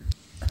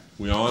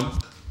We on?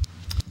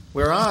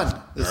 We're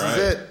on. This is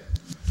it.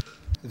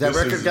 That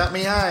record got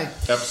me high.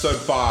 Episode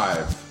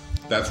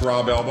 5. That's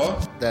Rob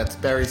Elba. That's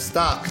Barry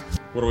Stock.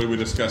 What are we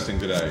discussing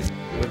today?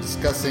 We're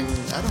discussing,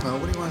 I don't know,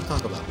 what do you want to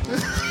talk about?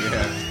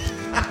 Yeah.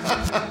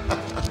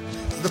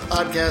 This is the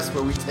podcast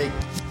where we take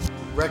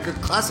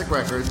classic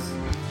records,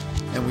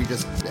 and we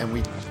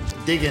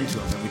dig into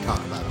them and we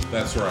talk about them.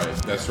 That's right.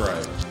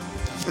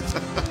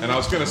 And I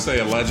was going to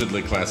say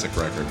allegedly classic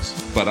records,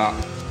 but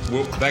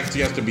that's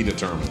yet to be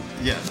determined.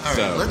 Yeah. All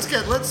right. Let's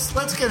get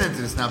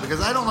into this now, because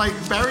I don't like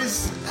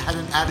Barry's had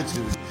an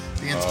attitude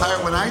the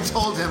entire when I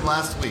told him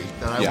last week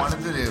that I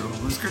wanted to do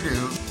Husker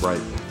Du. Right.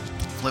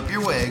 Flip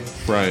your wig.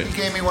 Right. He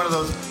gave me one of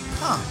those.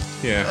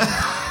 Yeah.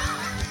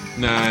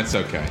 Nah, it's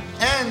okay.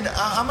 And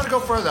I'm gonna go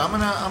further. I'm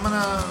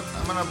gonna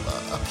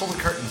pull the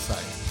curtain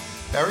aside.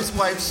 Barry's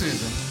wife,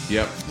 Susan.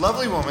 Yep.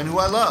 Lovely woman who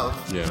I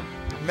love. Yeah.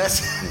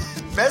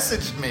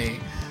 Messaged me.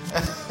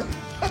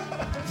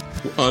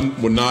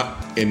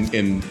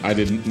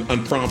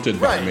 Unprompted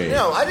by me.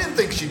 No, I didn't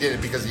think she did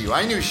it because of you.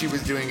 I knew she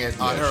was doing it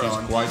on her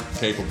own. She's quite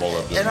capable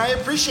of doing it. And I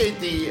appreciate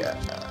the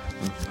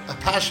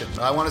passion.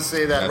 I want to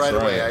say that right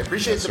away. I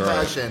appreciate the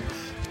passion.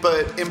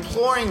 But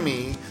imploring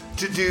me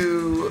to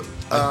do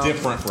a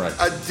different record.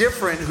 A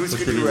different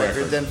Husker Du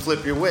record than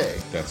Flip Your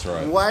Wig. That's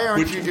right. Why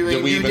aren't you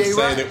doing New Day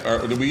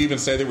Rising? Did we even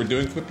say that we're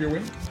doing Flip Your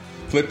Wig?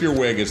 Flip Your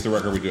Wig is the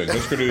record we're doing.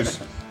 Husker Du's,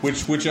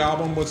 which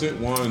album was it?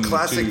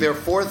 Classic, their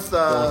fourth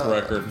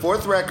record.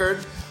 Fourth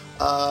record.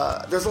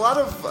 There's a lot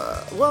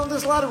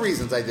of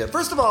reasons I did.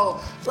 First of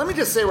all, let me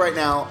just say right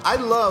now, I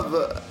love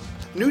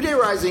New Day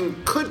Rising.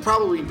 Could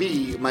probably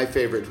be my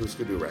favorite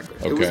Husker Du record.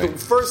 Okay. It was the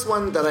first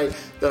one that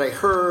I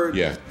heard.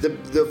 Yeah.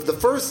 The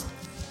first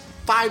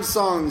 5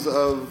 songs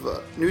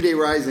of New Day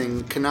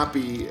Rising cannot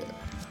be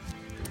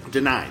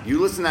denied. You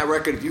listen to that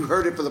record, if you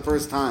heard it for the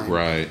first time,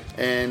 right,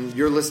 and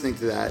you're listening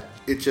to that,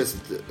 it just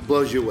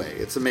blows you away.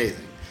 It's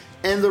amazing.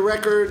 And the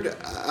record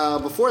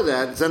before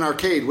that, Zen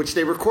Arcade, which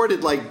they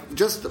recorded like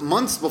just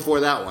months before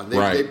that one.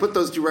 They put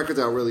those 2 records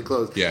out really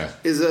close. Yeah,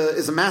 is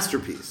a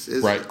masterpiece.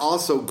 Is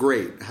also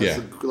great. Has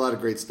a lot of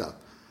great stuff.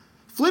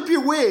 Flip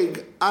Your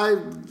Wig,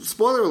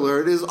 spoiler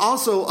alert, is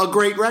also a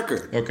great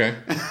record. Okay.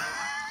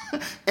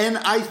 And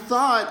I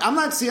thought, I'm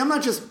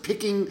not just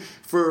picking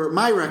for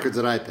my records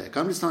that I pick.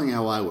 I'm just telling you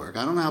how I work.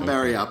 I don't know how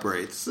Barry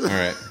operates. All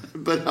right.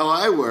 But how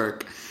I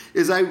work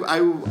is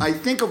I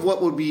think of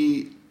what would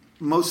be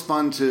most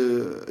fun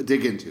to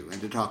dig into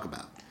and to talk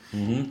about.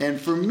 Mm-hmm.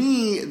 And for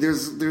me,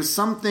 there's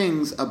some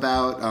things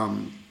about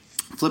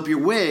Flip Your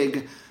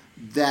Wig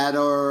that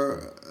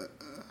are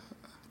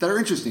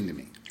interesting to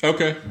me.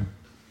 Okay.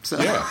 So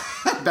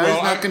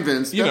Barry's not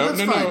convinced.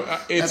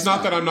 It's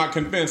not that I'm not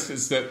convinced.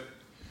 It's that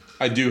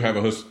I do have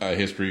a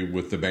history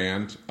with the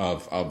band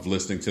of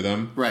listening to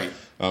them. Right.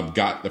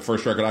 The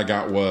first record I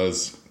got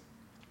was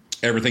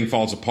Everything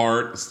Falls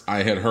Apart.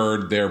 I had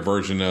heard their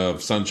version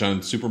of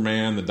Sunshine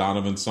Superman, the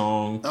Donovan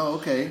song. Oh,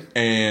 okay.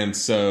 And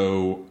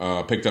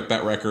so picked up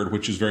that record,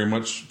 which is very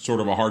much sort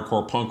of a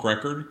hardcore punk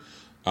record.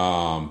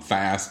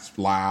 Fast,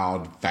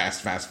 loud,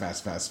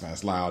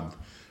 fast, loud.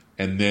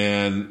 And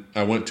then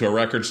I went to a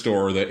record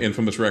store, the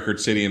infamous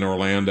Record City in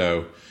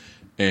Orlando,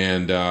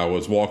 and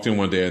was walked in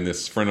one day, and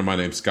this friend of mine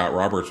named Scott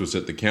Roberts was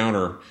at the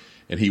counter,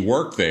 and he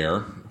worked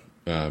there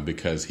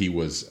because he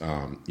was,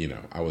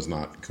 I was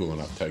not cool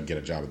enough to get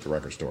a job at the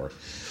record store.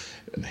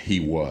 He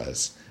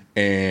was.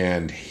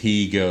 And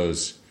he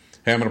goes,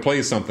 "Hey, I'm going to play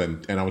you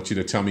something, and I want you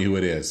to tell me who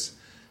it is."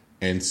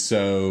 And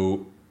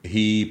so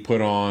he put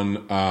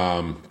on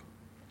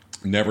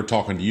Never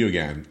Talking to You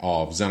Again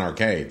of Zen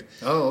Arcade.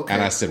 Oh, okay.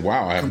 And I said,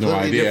 wow, I have no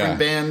idea. Different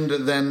band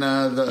than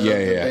the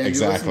band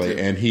exactly. You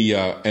and he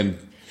and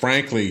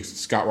frankly,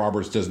 Scott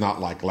Roberts does not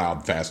like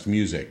loud, fast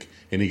music.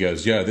 And he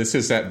goes, "Yeah, this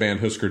is that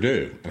band Husker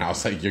Du." And I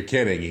was like, "You're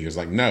kidding?" He was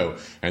like, "No."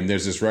 And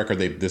there's this record,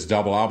 this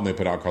double album they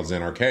put out called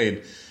Zen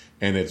Arcade,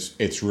 and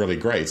it's really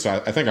great.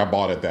 So I think I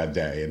bought it that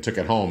day and took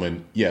it home.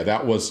 And yeah,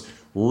 that was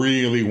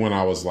really when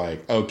I was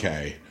like,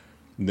 okay,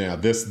 now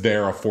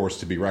they're a force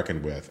to be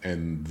reckoned with.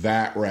 And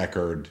that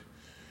record,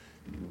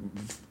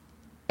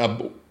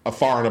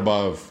 far and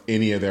above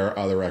any of their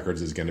other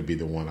records, is going to be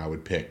the one I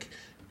would pick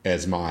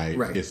as my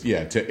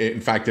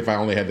in fact, if I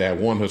only had to have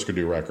one Husker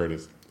Du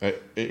record,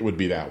 it would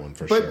be that one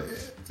for sure.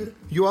 But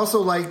you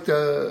also liked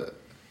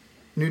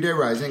New Day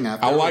Rising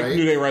after. I liked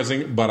New Day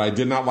Rising, but I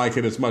did not like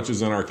it as much as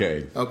Zen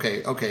Arcade.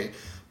 Okay.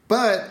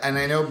 But, and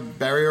I know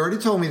Barry already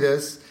told me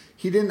this,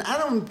 he didn't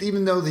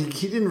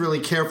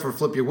really care for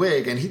Flip Your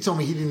Wig, and he told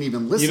me he didn't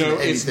even listen to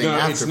anything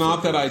after. It's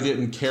not that I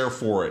didn't care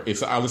for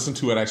it. I listened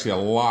to it actually a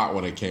lot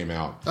when it came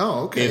out.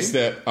 Oh, okay. It's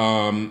that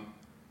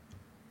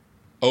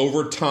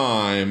over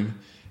time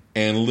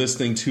and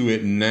listening to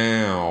it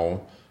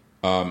now,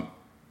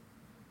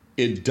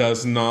 it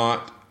does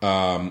not.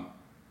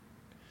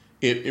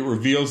 It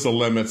reveals the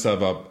limits of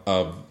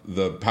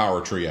the power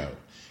trio,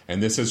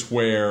 and this is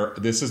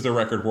the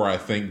record where I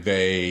think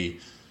they,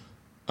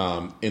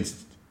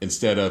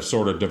 instead of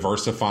sort of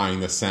diversifying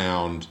the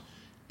sound,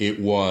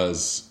 it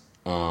was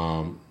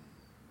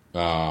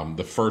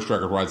the first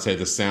record where I'd say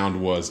the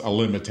sound was a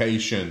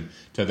limitation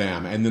to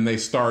them. And then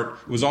it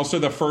was also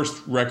the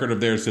first record of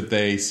theirs that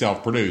they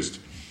self-produced.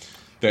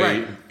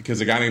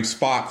 Because a guy named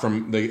Spot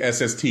from the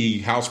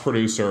SST house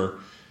producer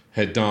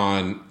had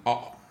done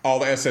all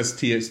the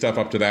SST stuff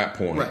up to that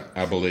point,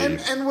 I believe.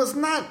 And was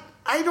not,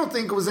 I don't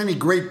think it was any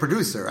great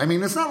producer. I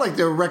mean, it's not like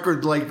their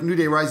record like New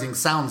Day Rising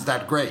sounds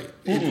that great.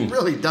 It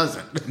really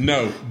doesn't.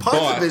 No.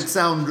 Parts of it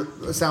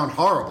sound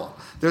horrible.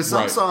 There's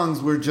some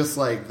songs where just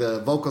like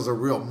the vocals are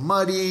real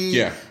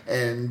muddy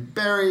and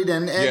buried,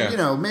 and you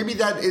know, maybe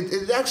that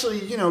it actually,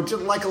 you know,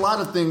 just like a lot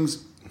of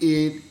things,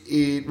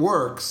 it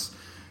works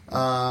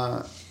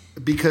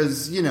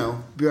because, you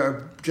know,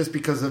 just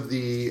because of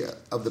the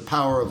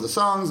power of the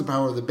songs, the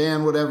power of the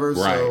band, whatever.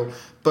 Right. So,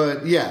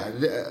 but yeah.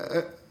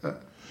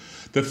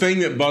 The thing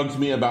that bugs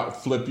me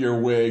about Flip Your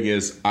Wig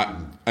is, I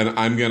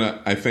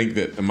think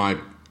that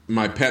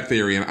my pet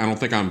theory, and I don't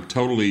think I'm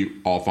totally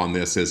off on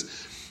this,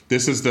 is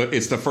it's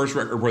the first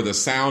record where the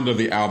sound of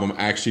the album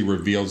actually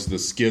reveals the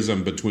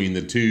schism between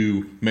the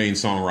two main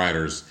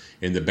songwriters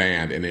in the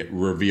band, and it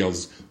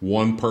reveals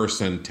one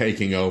person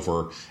taking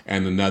over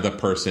and another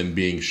person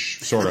being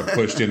sort of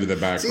pushed into the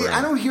background. See,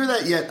 I don't hear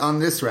that yet on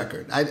this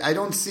record. I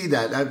don't see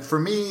that. For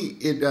me,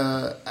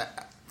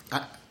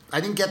 I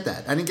didn't get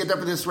that. I didn't get that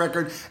for this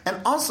record.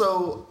 And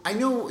also, I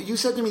know you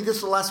said to me this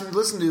was the last one you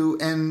listened to,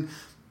 and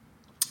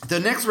the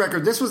next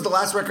record, this was the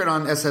last record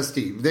on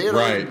SST. They had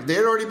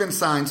already been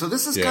signed. So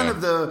this is kind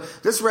of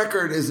this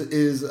record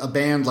is a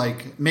band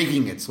like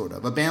making it, sort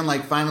of. A band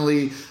like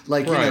finally,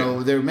 like, you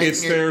know, they're making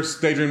it's their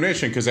Daydream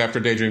Nation, because after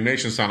Daydream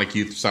Nation, Sonic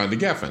Youth signed to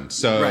Geffen.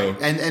 So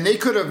and they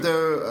could have,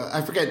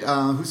 I forget,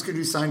 who's could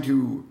you sign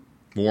to?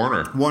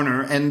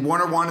 Warner, and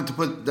Warner wanted to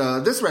put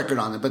this record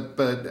on it,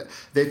 but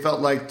they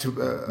felt like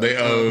they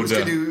owed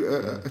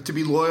to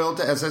be loyal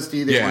to SST.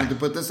 They wanted to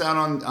put this out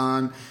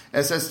on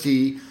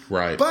SST,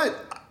 right? But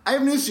I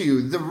have news for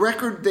you: the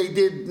record they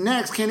did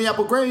next, Candy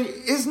Apple Grey,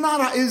 is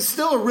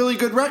still a really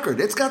good record.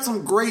 It's got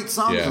some great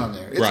songs on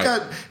there.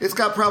 It's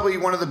got probably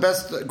one of the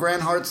best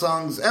Grand Heart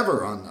songs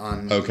ever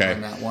on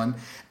that one,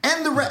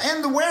 and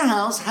the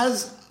Warehouse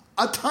has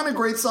a ton of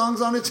great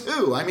songs on it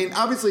too. I mean,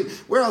 obviously,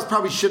 Warehouse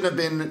probably shouldn't have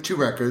been 2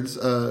 records,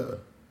 a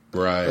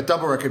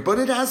double record, but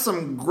it has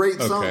some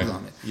great songs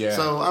on it. Yeah.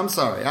 So I'm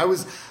sorry.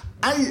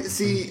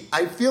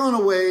 I feel in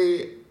a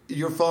way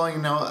you're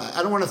falling now.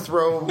 I don't want to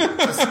throw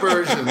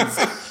aspersions.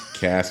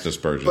 Cast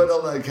aspersions. But I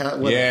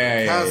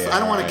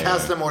don't want to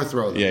cast them or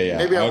throw them.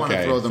 Maybe I want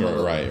to throw them.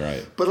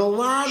 Right. But a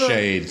lot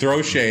of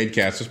throw shade,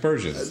 cast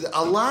aspersions.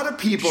 A lot of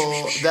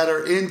people that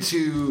are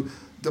into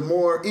the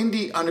more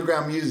indie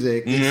underground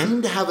music, they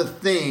seem to have a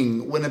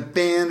thing when a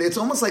band, it's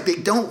almost like they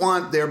don't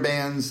want their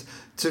bands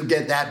to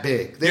get that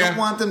big. They don't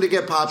want them to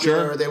get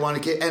popular. They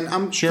want to get, and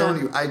I'm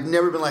telling you, I've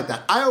never been like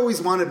that. I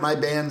always wanted my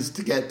bands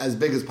to get as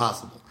big as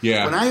possible.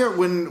 Yeah.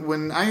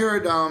 When I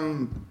heard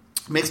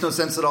Makes No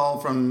Sense at All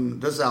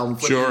from this album,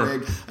 Flip Your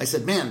Wig, I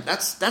said, man,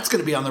 that's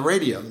going to be on the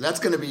radio. That's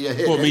going to be a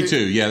hit. Well, me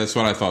too. Yeah, that's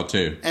what I thought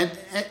too.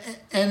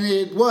 And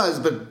it was,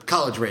 but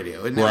college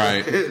radio.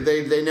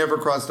 They never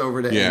crossed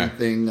over to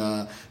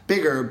anything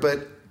bigger.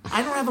 But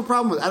I don't have a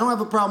problem with. I don't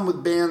have a problem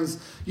with bands,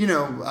 you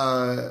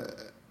know,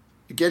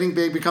 getting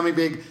big, becoming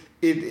big.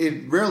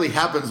 It rarely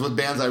happens with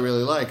bands I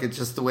really like. It's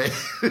just the way.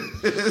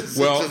 It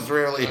just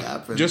rarely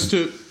happens. Just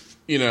to,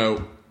 you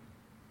know,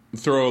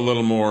 throw a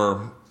little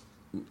more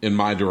in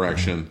my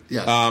direction.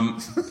 Yes.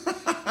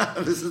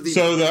 This is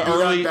the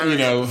early, you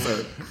know,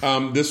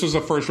 this was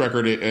the first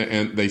record,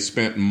 and they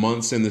spent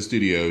months in the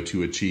studio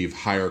to achieve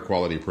higher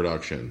quality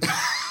production.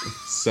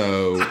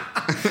 So,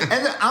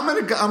 and I'm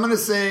gonna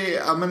say,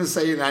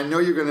 and I know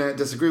you're gonna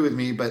disagree with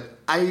me, but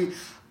I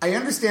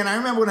understand. I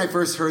remember when I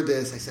first heard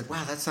this, I said,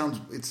 "Wow, it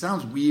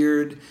sounds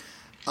weird."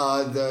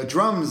 The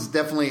drums,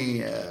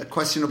 definitely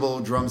questionable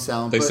drum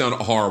sound. They sound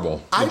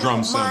horrible. The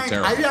drums sound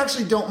terrible. I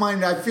actually don't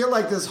mind. I feel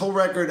like this whole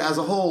record as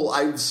a whole,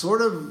 it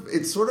sort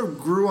of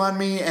grew on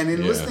me. And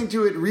in listening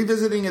to it,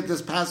 revisiting it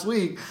this past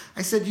week,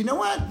 I said, you know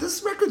what?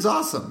 This record's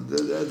awesome.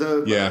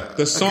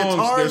 The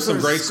songs, there's some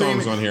great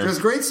songs on here. There's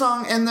great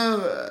song, and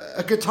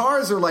the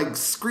guitars are like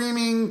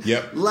screaming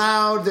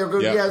loud. They're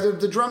good. Yeah,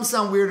 the drums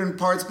sound weird in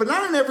parts, but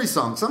not in every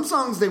song. Some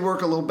songs they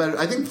work a little better.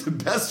 I think the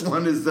best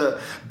one is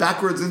the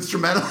backwards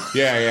instrumental.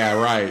 Yeah,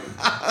 right.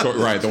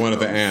 Right, the one at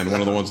the end, one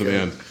of the ones at the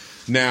end.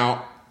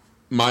 Now,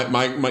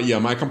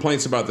 my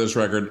complaints about this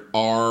record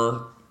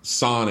are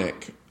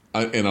sonic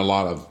in a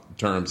lot of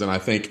terms, and I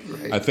think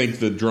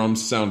the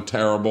drums sound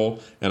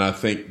terrible, and I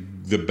think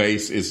the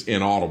bass is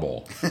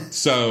inaudible.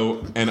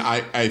 So, and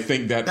I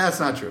think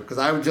that's not true, because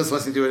I was just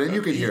listening to it, and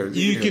you can hear it.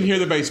 You can hear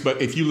the bass,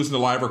 but if you listen to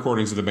live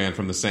recordings of the band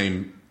from the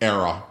same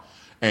era,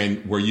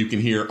 and where you can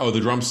hear, the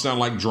drums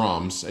sound like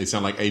drums. They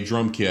sound like a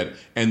drum kit,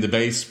 and the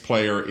bass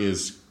player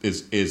is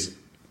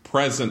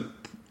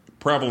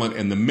prevalent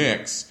in the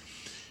mix.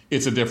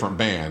 It's a different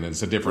band, and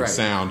it's a different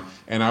sound.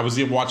 And I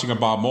was watching a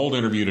Bob Mould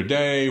interview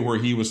today where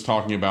he was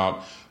talking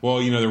about, well,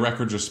 you know, the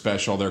records are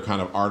special. They're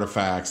kind of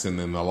artifacts, and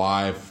then the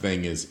live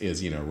thing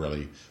is you know,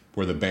 really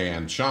where the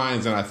band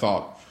shines. And I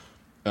thought,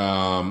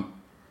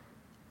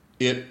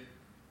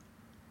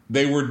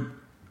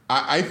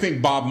 I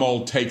think Bob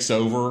Mould takes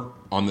over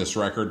on this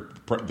record,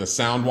 the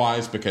sound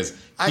wise, because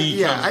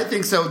I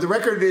think so. The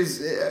record is,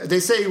 they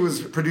say it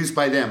was produced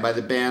by them, by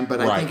the band, but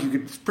I think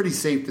it's pretty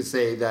safe to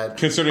say that.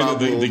 Considering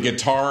the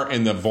guitar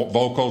and the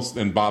vocals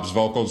and Bob's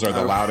vocals are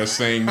the loudest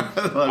thing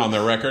on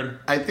the record.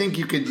 I think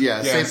you could,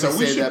 safe so to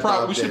we say should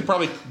that we should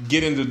probably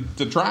get into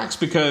the tracks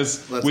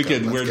because we're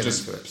going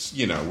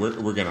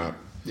to.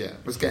 Yeah,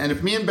 and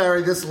if me and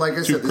Barry, this, like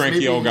I said, this cranky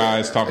may be old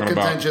guys talking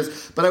contentious,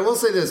 about. But I will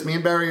say this: me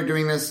and Barry are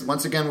doing this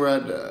once again. We're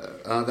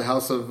at the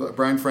house of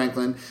Brian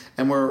Franklin,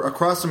 and we're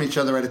across from each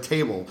other at a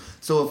table.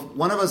 So if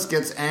one of us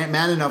gets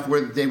mad enough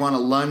where they want to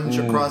lunge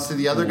across to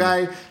the other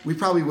guy, we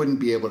probably wouldn't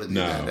be able to do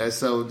that.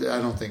 So I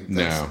don't think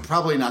that's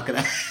probably not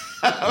going to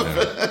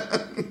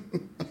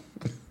happen.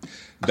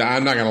 No.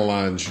 I'm not going to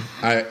lunge.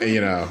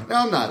 No,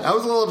 I'm not. I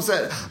was a little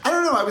upset. I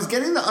don't know. I was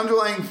getting the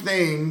underlying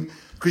thing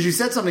because you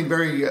said something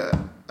very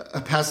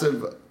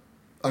passive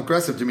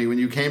aggressive to me when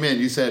you came in.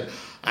 You said,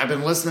 I've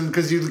been listening,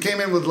 because you came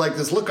in with like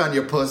this look on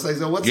your puss. I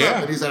said, what's up?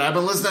 And he said, I've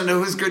been listening to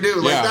Husker Du.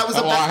 Like, that was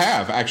I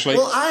have, actually.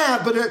 Well, I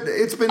have, but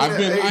it's been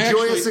a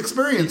joyous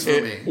experience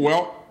for me.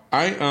 Well,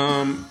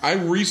 I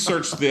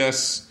researched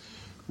this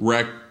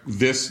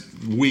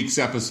week's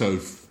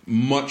episode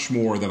much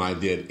more than I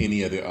did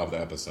any of the other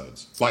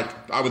episodes. Like,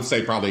 I would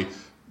say probably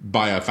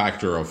by a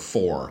factor of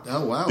 4.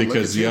 Oh, wow.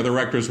 Because the other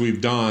records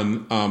we've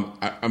done,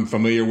 I'm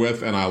familiar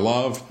with and I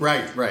love.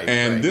 Right.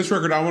 And this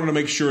record, I wanted to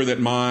make sure that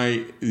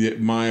my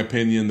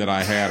opinion that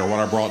I had or what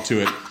I brought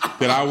to it,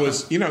 that I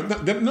was,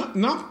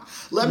 not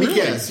Let me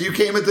guess. You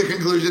came at the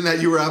conclusion that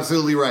you were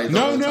absolutely right.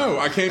 No.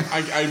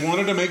 I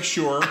wanted to make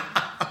sure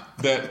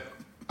that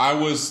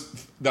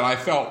I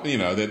felt,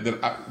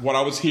 what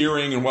I was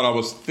hearing and what I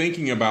was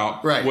thinking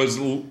about was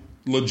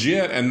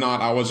legit and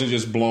I wasn't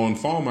just blowing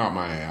foam out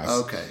my ass.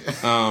 Okay.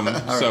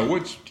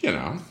 Which,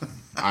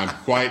 I'm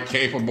quite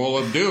capable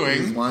of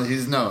doing.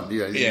 He's known.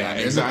 Yeah,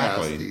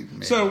 exactly.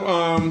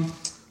 So,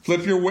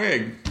 flip your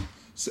wig.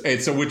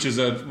 Which is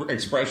an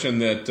expression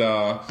that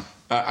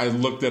I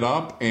looked it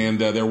up, and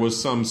there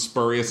was some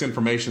spurious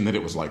information that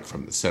it was like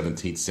from the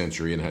 17th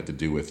century and had to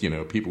do with,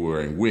 people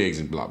wearing wigs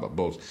and blah, blah,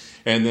 blah.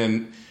 And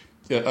then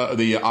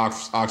the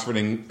Oxford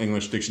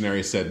English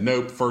Dictionary said,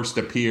 nope, first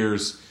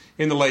appears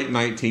in the late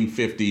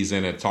 1950s,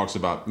 and it talks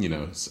about, a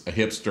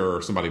hipster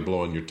or somebody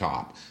blowing your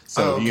top.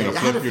 So I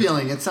had a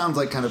feeling it sounds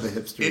like kind of a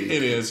hipster.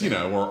 It is,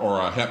 or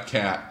a hep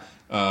cat.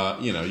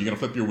 You're going to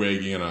flip your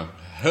wig. You're going to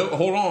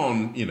hold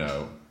on,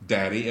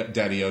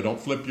 Daddy-o, don't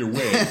flip your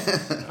wig.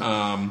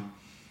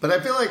 But I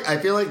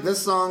feel like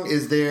this song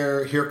is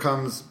their Here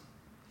Comes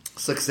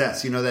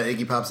Success. You know that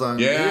Iggy Pop song?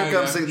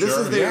 This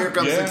is their Here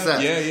Comes Success.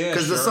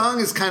 Because the song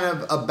is kind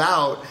of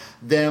about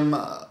them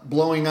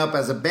blowing up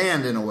as a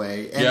band in a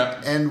way.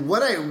 And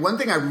one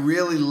thing I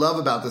really love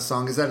about this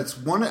song is that it's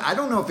I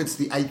don't know if it's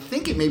I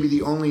think it may be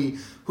the only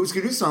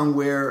Husker Du song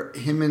where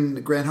him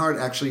and Grant Hart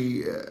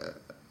actually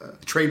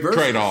trade verses.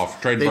 Trade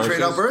off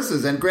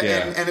verses. And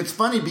it's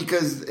funny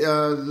because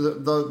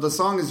the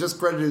song is just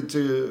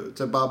credited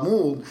to Bob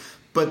Mould.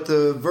 But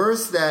the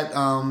verses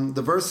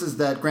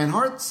that Grant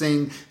Hart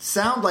sing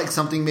sound like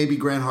something maybe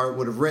Grant Hart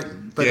would have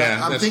written. But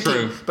I'm thinking,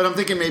 true. But I'm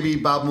thinking maybe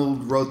Bob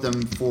Mould wrote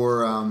them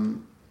for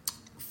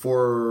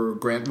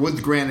Grant,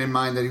 with Grant in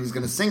mind that he was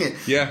going to sing it.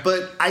 Yeah.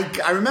 But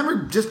I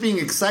remember just being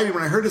excited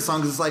when I heard the song,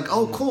 because it's like,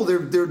 oh, cool,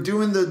 they're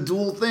doing the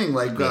dual thing,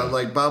 like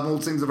Bob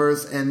Mould sings the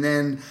verse and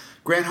then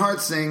Grant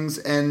Hart sings,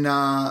 and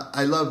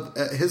I love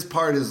his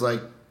part is like,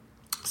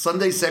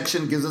 Sunday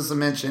section gives us a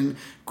mention.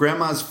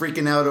 Grandma's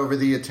freaking out over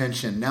the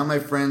attention. Now my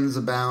friends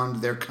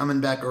abound. They're coming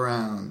back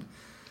around.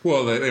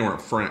 Well, they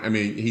weren't friends. I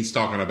mean, he's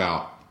talking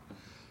about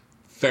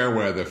fair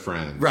weather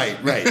friends. Right.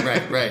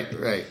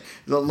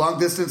 The long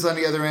distance on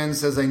the other end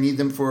says, I need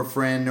them for a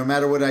friend. No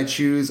matter what I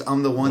choose,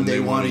 I'm the one they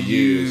want to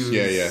use.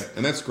 Yeah.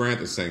 And that's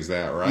Grant that sings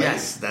that, right?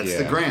 Yes, that's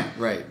the Grant.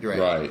 Right.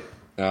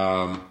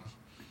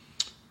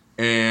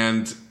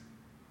 And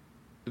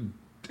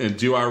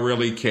do I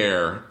really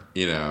care?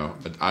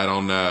 I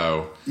don't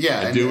know.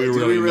 Yeah. And do we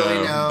really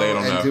know? They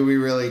don't know. And do we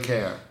really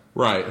care?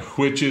 Right.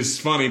 Which is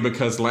funny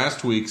because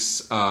last week's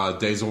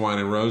Days of Wine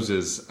and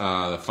Roses,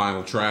 the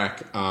final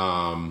track,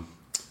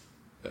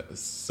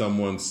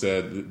 someone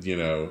said,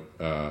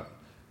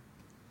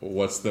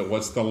 what's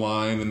the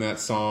line in that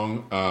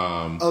song?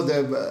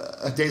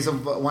 The Days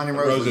of Wine and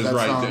Roses. Roses,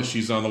 right. Song.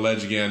 She's on the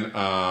ledge again.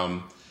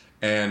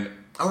 And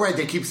right.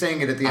 They keep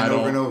saying it at the end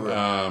over and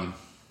over.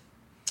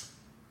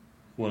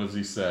 What does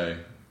he say?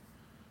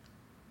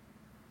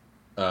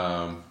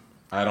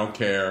 I don't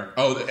care.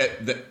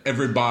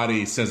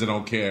 Everybody says I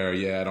don't care.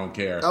 Yeah, I don't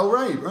care. Oh,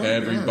 right.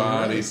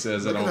 Everybody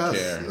says I don't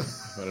care,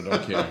 but I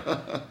don't care.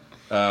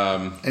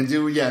 And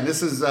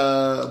this is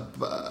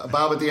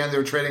Bob at the end. They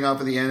were trading off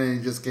at the end, and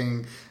he just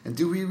came. And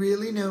do we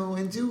really know?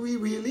 And do we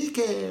really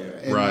care?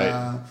 And,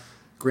 right.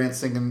 Grant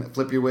singing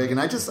 "Flip Your Wig," and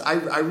I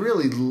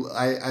really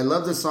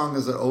love this song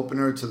as an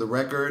opener to the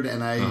record,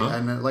 and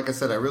and like I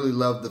said, I really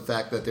love the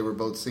fact that they were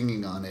both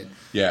singing on it.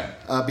 Yeah,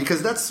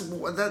 because that's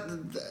one of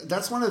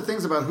the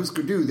things about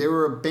Husker Du. They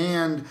were a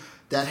band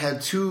that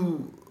had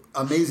two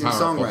amazing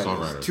Powerful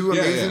songwriters.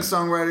 songwriters.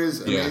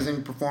 Songwriters,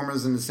 amazing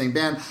performers in the same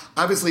band.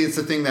 Obviously, it's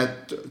the thing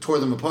that tore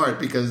them apart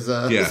because,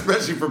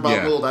 especially for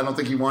Bob Mould, I don't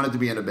think he wanted to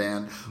be in a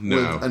band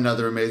with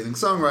another amazing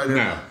songwriter.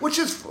 No. Which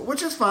is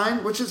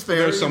fine, which is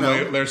fair.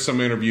 There's some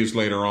interviews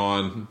later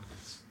on,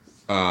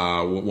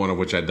 one of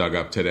which I dug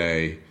up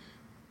today,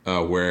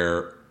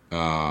 where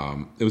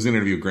it was an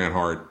interview with Grant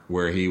Hart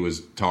where he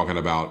was talking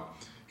about.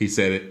 He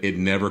said it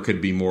never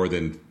could be more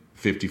than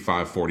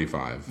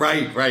 55-45.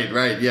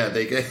 Right. Yeah,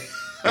 they.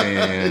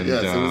 And,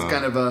 so it was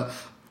kind of a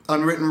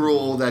unwritten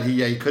rule that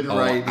he couldn't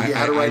write. He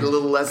had to write a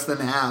little less than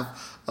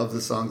half of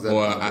the songs.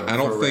 I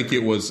don't think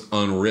it was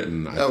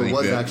unwritten.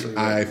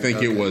 I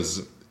think it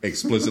was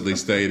explicitly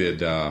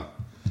stated.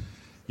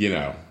 You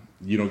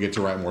don't get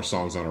to write more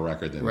songs on a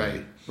record than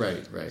me.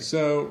 Right.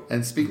 So,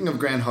 and speaking of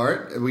Grant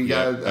Hart, we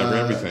got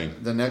everything.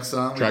 The next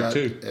song, track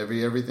we got 2,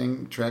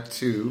 everything, track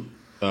 2.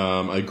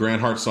 A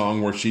Grant Hart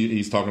song where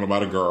he's talking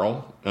about a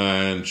girl,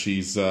 and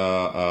she's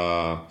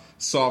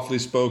softly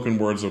spoken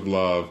words of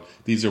love.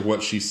 These are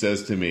what she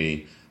says to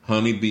me.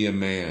 Honey, be a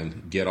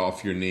man. Get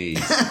off your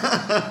knees.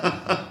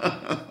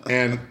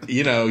 And,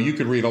 you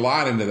could read a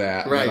lot into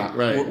that. Right.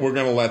 We're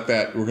going to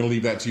we're going to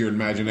leave that to your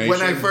imagination.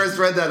 When I first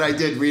read that, I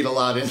did read a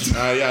lot into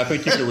I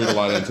think you could read a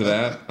lot into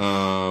that.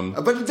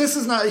 But this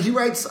is not, he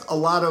writes a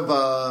lot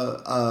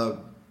of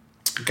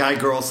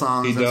guy-girl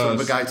songs. He does. Sort of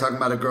a guy talking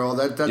about a girl.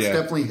 That's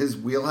definitely his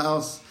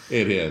wheelhouse.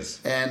 It is.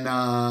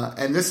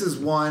 And this is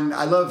one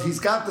I love. He's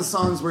got the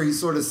songs where he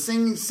sort of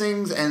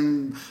sings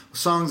and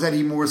songs that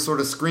he more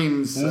sort of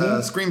scream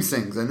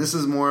sings. And this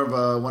is more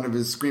of one of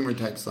his screamer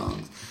type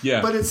songs.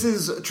 Yeah. But it's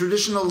his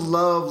traditional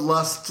love,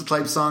 lust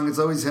type song. It's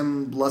always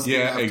him lusting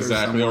after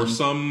exactly. someone. Or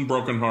some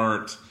broken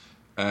heart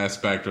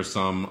aspect or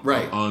some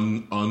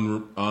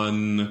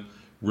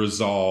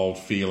unresolved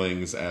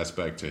feelings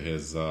aspect to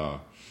his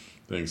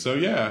thing. So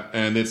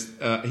and it's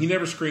he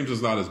never screams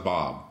as loud as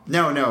Bob.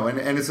 No,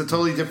 and it's a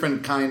totally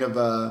different kind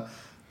of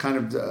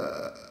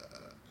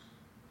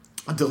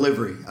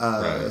delivery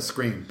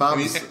scream.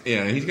 Bob's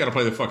and he's got to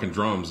play the fucking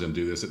drums and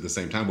do this at the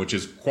same time, which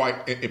is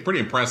pretty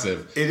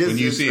impressive. It is when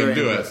you see him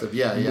do impressive.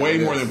 it. Way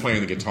more than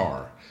playing the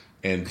guitar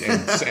and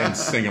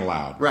singing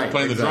loud. Right,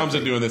 playing the drums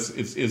and doing this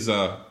is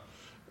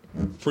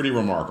pretty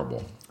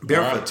remarkable.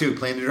 Barefoot too,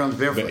 playing the drums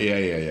barefoot.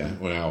 Yeah.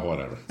 Well,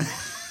 whatever.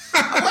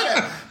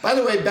 By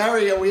the way,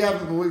 Barry, we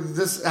have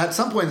this at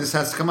some point. This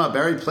has to come up.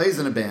 Barry plays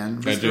in a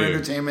band, Mr.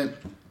 Entertainment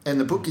and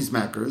the Pookie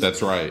Smackers.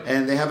 That's right.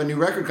 And they have a new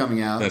record coming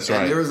out. That's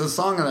right. And there is a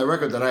song on that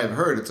record that I have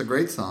heard. It's a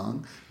great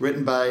song,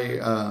 written by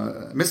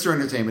Mr.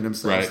 Entertainment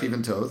himself,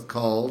 Stephen Toth,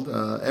 called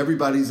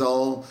 "Everybody's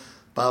All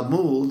Bob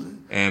Mould."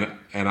 And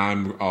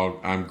I'm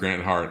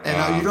Grant Hart.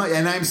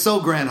 And I'm so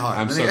Grant Hart.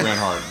 I'm so Grant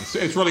Hart.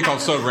 It's really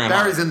called So Grant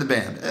Hart. Barry's in the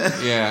band.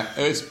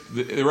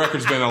 The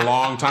record's been a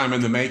long time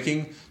in the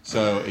making.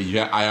 So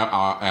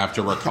I have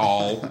to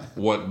recall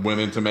what went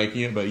into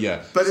making it, but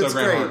it's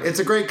great. Hart. It's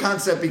a great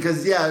concept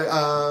because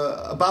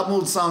Bob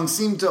Mould's songs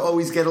seem to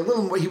always get a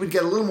little more. He would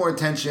get a little more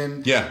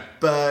attention. Yeah,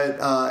 but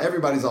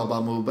everybody's all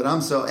Bob Mould. But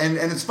I'm so and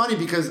it's funny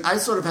because I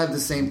sort of had the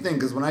same thing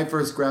because when I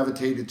first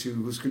gravitated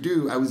to Husker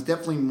Du, I was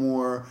definitely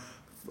more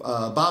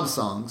Bob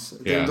songs.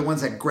 They're the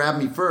ones that grabbed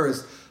me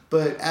first.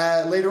 But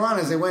later on,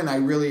 as they went, I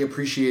really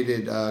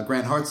appreciated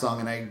Grant Hart's song,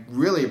 and I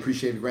really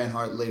appreciated Grant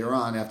Hart later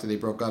on after they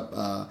broke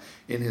up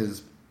in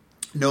his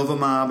Nova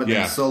Mob and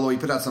then solo. He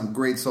put out some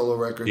great solo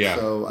records. Yeah.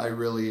 So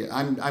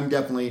I'm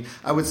definitely,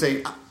 I would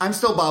say, I'm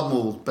still Bob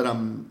Mould, but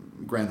I'm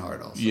Grant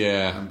Hart also.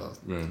 Yeah. I'm both.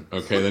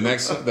 Okay, the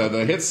next,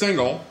 the hit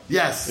single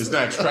is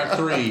next, track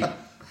 3.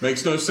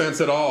 Makes no sense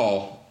at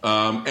all.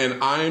 And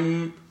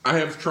I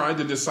have tried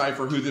to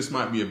decipher who this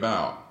might be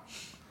about.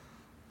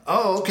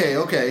 Oh,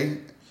 okay.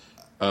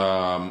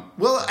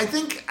 Well, I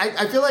think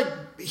I feel like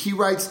he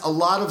writes a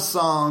lot of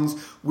songs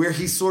where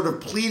he's sort of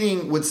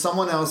pleading with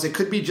someone else. It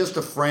could be just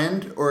a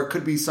friend, or it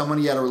could be someone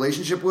he had a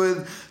relationship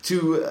with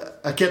to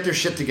get their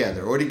shit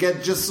together, or to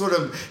get just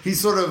he's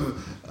sort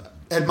of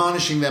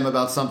admonishing them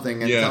about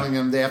something and telling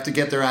them they have to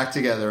get their act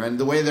together. And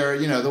the way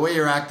the way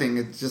you're acting,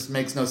 it just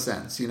makes no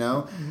sense,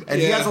 And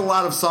he has a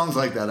lot of songs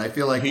like that. I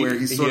feel like where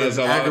he's sort of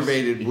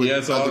aggravated with other people. He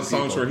has a lot of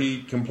songs where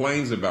he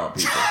complains about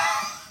people.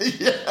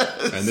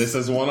 Yes. And this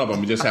is one of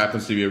them. It just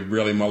happens to be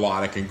really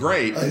melodic and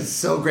great. It's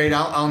so great.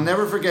 I'll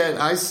never forget.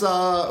 I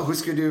saw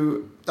Husker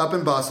Du up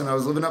in Boston. I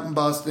was living up in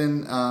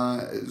Boston.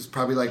 It was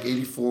probably like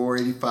 84,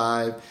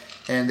 85.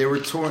 And they were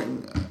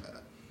touring.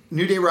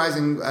 New Day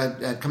Rising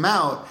had come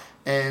out.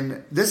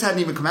 And this hadn't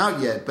even come out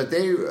yet. But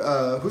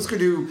Husker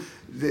Du,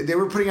 they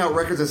were putting out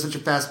records at such a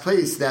fast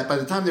pace that by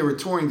the time they were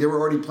touring, they were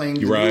already playing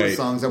the newer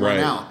songs that weren't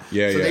out.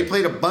 So they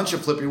played a bunch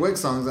of Flippy Wig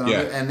songs,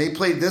 and they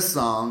played this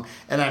song.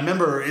 And I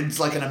remember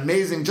it's like an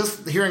amazing,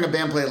 just hearing a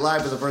band play it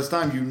live for the first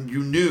time,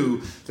 you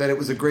knew that it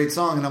was a great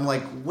song. And I'm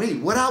like, wait,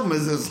 what album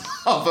is this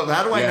off of?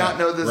 How do I not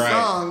know this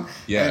song?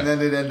 Yeah. And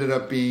then it ended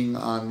up being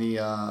on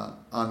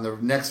the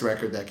next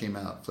record that came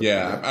out.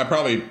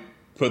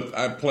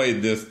 I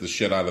played the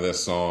shit out of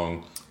this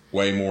song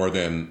way more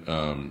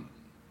than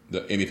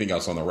anything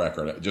else on the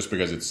record, just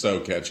because it's so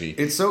catchy.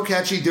 It's so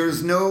catchy.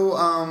 There's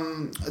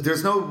no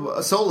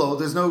solo.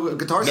 There's no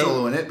guitar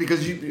solo in it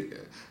because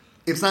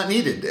it's not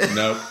needed.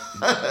 Nope.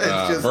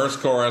 Verse,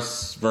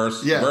 chorus,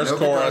 verse,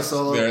 chorus.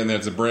 There, and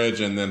there's a bridge,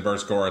 and then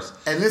verse, chorus.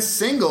 And this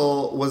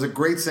single was a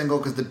great single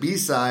because the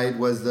B-side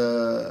was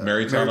the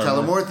Mary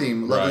Tyler Moore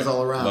theme. Love is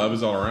all around. Love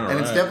is all around. And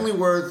it's definitely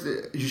worth.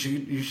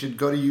 You should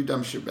go to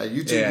YouTube.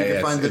 You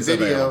can find the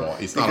video. Available.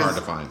 It's not hard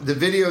to find. The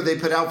video they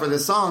put out for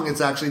this song. It's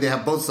actually they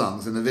have both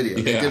songs in the video.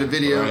 They did a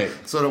video,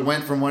 sort of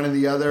went from one to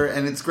the other,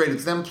 and it's great.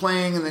 It's them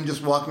playing and then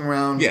just walking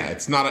around. Yeah,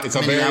 it's not. It's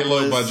a very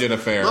low budget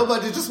affair. Low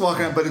budget, just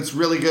walking around, but it's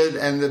really good.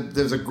 And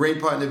there's a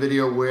great part in the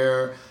video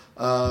where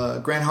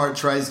Grant Hart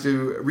tries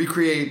to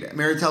recreate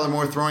Mary Tyler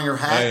Moore throwing her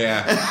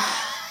hat.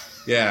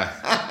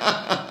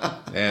 Yeah.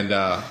 And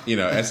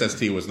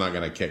SST was not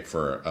going to kick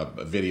for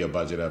a video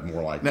budget of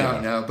more like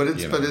but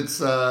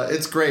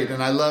it's great,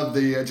 and I love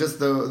the just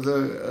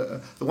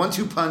the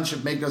 1-2 punch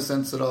of Make No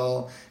Sense at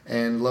All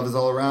and Love Is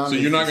All Around. So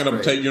you're not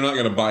going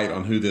to bite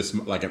on who this,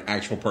 like, an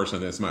actual person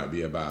this might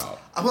be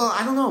about. Well,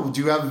 I don't know. Do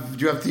you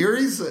have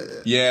theories?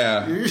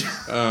 Yeah.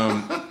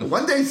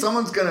 One day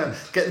someone's going to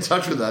get in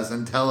touch with us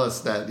and tell us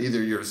that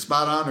either you're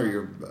spot on or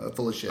you're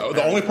full of shit.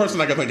 The only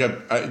person I can think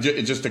of,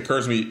 it just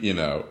occurs to me,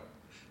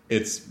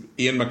 it's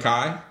Ian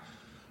MacKaye,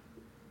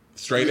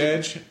 straight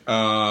edge,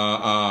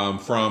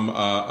 from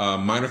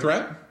Minor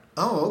Threat.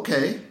 Oh,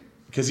 okay.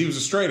 Because he was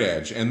a straight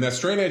edge, and that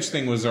straight edge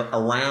thing was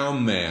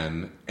around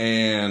then.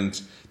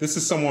 And this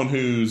is someone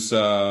who's, is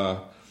an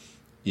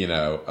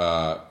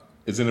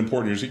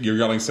important. You're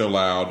yelling so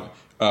loud.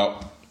 I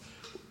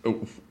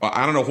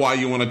don't know why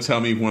you want to tell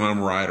me when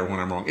I'm right or when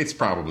I'm wrong. That's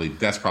probably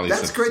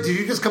great. Did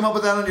you just come up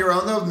with that on your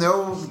own though?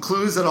 No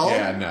clues at all?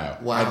 Yeah, no.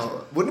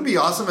 Wow. Wouldn't it be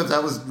awesome if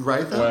that was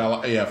right though?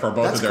 Well, yeah, for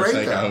both of their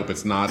sake, I hope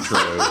it's not true.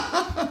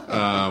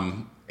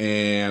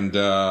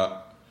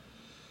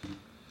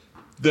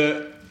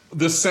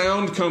 The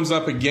sound comes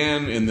up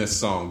again in this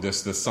song. The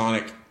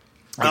sonic.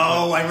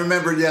 Oh, I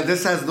remember. Yeah,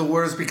 this has the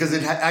worst because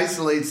it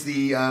isolates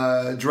the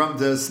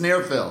the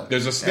snare fill.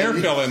 There's a snare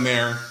fill in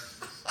there.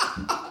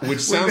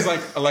 Which sounds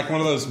like one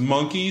of those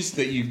monkeys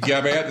that you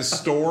get at the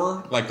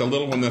store, like the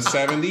little one in the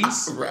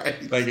 70s.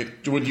 Right.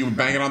 Like would you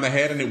bang it on the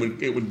head and it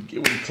would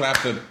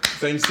clap the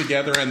things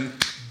together, and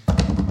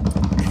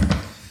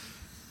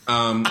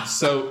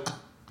so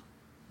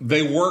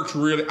they worked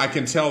really. I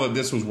can tell that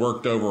this was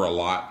worked over a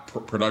lot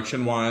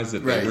production wise.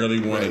 That they really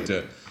wanted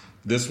to.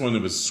 This one,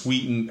 it was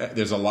sweetened.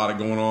 There's a lot of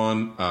going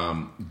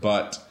on,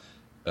 but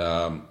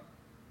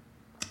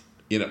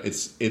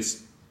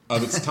it's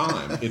of its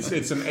time. It's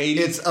an 80s.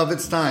 It's of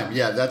its time.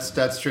 Yeah,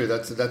 that's true.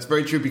 That's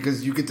very true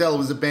because you could tell it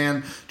was a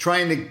band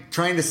trying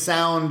to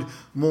sound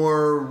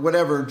more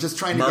whatever, just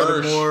trying to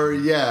go to more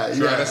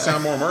to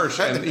sound more merch,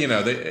 and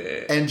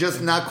and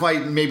just not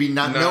quite knowing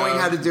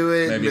how to do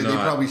it. They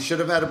probably should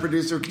have had a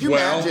producer. Could you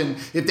imagine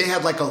if they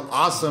had like an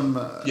awesome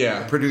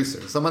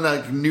producer, someone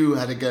that knew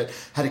how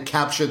to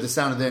capture the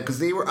sound of them, because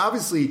they were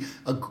obviously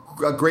a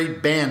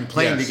great band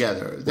playing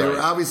together. They were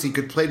obviously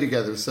could play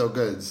together so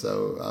good.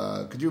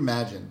 So could you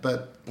imagine?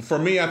 But for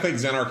me, I think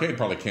Zen Arcade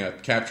probably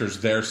captures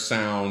their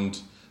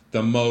sound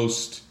the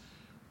most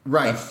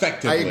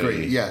effectively. I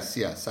agree.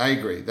 Yes, I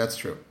agree. That's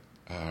true.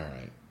 All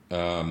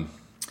right.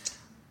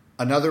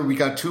 We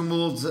got two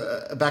moves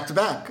back to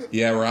back.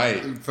 Yeah,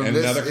 right. From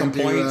another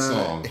complaint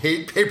song.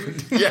 Hate Paper.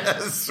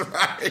 Yes,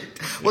 right.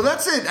 Well,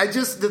 that's it.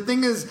 The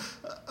thing is,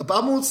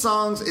 Bob Mould's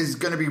songs is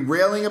going to be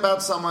railing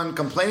about someone,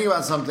 complaining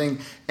about something,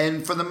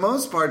 and for the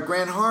most part,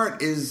 Grant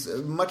Hart is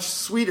much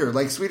sweeter,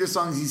 like sweeter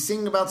songs. He's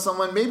singing about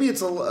someone. Maybe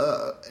it's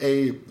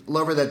a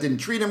lover that didn't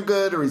treat him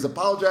good, or he's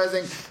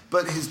apologizing,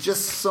 but he's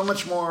just so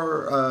much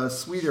more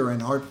sweeter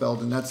and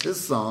heartfelt, and that's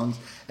his songs.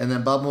 And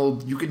then Bob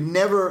Mould, you could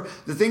never.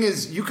 The thing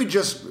is, you could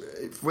just,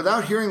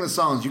 without hearing the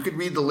songs, you could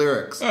read the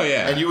lyrics. Oh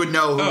yeah, and you would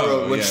know who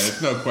wrote which. Yeah,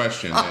 it's no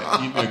question.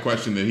 No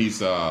question that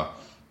he's.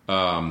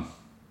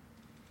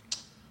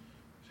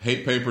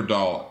 Hate Paper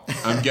Doll.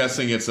 I'm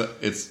guessing it's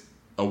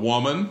a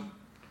woman.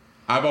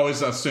 I've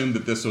always assumed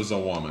that this was a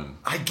woman.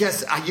 I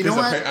guess you know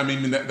what?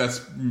 That's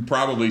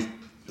probably.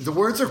 The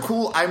words are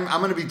cool. I'm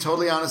going to be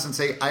totally honest and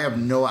say I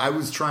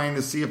was trying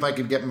to see if I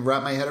could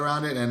wrap my head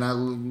around it,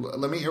 and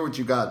let me hear what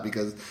you got,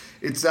 because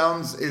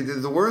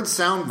the words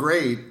sound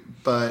great,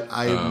 but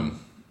I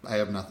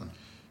have nothing.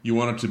 You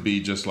want it to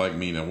be just like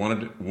me now.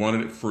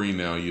 Wanted it free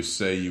now. You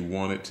say you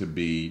want it to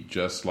be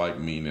just like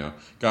me now.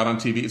 Got on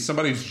TV.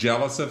 Somebody who's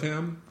jealous of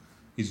him.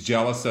 He's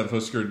jealous of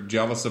Husker,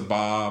 jealous of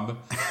Bob,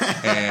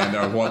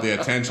 and what the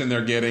attention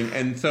they're getting.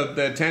 And so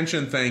the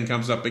attention thing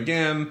comes up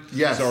again.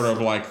 Yes. Sort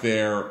of like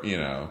they're,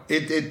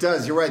 It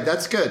does. You're right.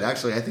 That's good.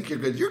 Actually, I think you're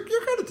good. You're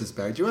good at this,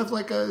 Barry. Do you have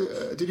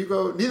did you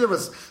go, neither of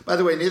us, by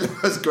the way,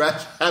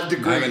 have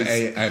degrees.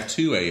 I have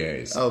two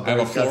AAs. Oh, I have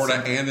a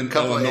Florida and an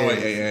Illinois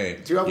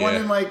AA. Do you have one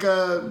in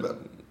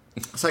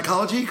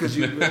psychology? Because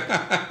you...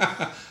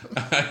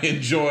 I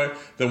enjoy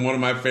one of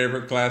my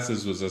favorite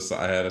classes was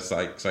I had a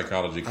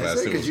psychology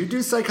class. Because you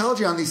do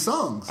psychology on these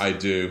songs. I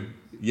do.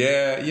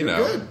 Yeah,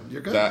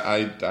 You're good.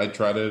 I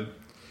try to.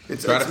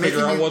 Try to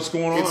figure out what's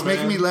going on. It's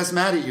making me less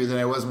mad at you than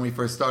I was when we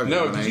first started.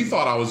 No, because you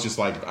thought I was just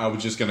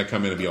going to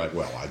come in and be like,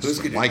 well, I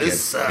just don't like it,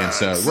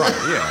 sucks. and so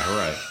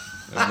right.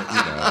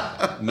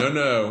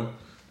 No.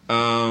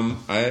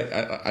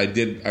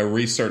 I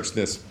researched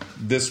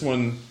this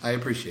one. I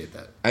appreciate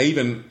that.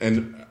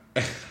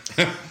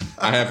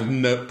 I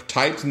have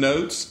typed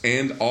notes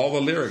and all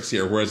the lyrics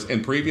here, whereas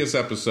in previous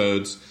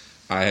episodes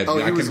I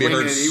can be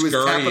heard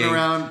scurrying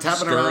around,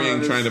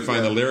 trying to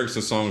find the lyrics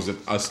to songs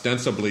that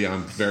ostensibly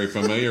I'm very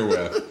familiar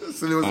with.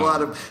 So there was a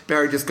lot of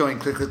Barry just going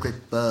click, click, click,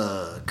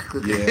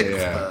 click,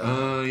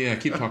 yeah.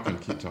 Keep talking.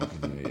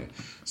 Yeah.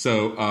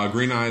 So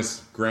Green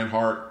Eyes, Grant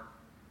Hart.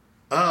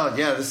 Oh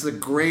yeah, this is a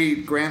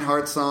great Grant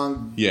Hart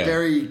song. Yeah.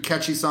 Very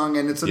catchy song,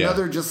 and it's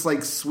another just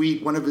like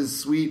one of his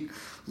sweet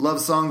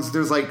love songs.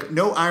 There's like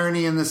no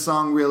irony in this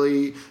song,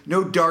 really.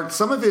 No dark.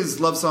 Some of his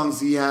love songs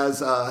he has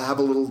could have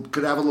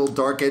a little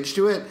dark edge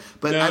to it,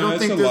 but I don't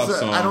think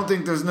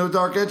there's no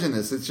dark edge in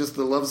this. It's just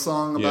a love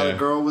song about a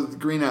girl with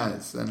green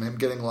eyes and him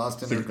getting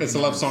lost in her green eyes. It's a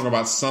love song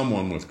about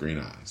someone with green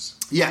eyes.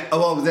 Yeah.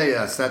 Oh, well,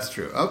 yes, that's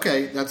true.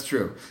 Okay, that's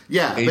true.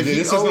 Yeah, but he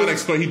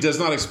does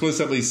not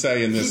explicitly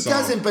say in this song. He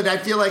doesn't, but I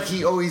feel like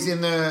he always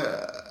in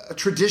the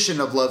tradition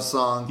of love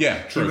song.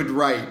 Yeah, true. He would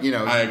write.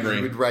 I agree.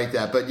 He would write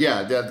that. But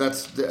yeah,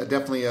 that's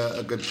definitely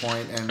a good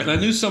point. And I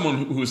knew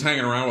someone who was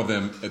hanging around with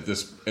them at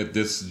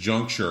this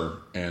juncture,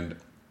 and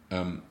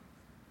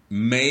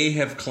may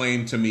have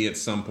claimed to me at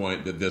some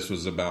point that this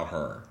was about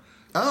her.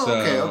 Oh, so,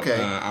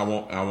 okay. I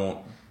won't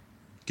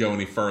go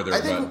any further.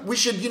 I think we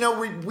should,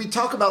 we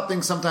talk about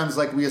things sometimes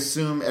like we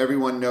assume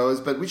everyone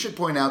knows, but we should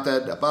point out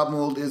that Bob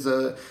Mould is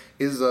a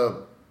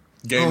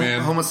gay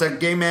man.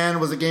 Gay man,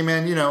 was a gay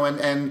man,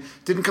 and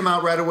didn't come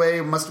out right away.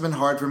 It must have been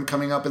hard for him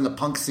coming up in the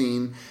punk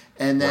scene,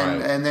 and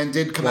then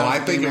did come out. Well, I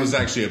think it was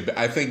actually.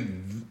 I think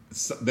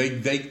some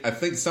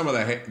of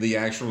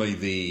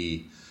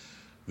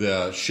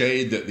the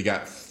shade that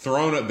got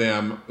thrown at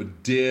them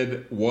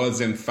was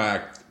in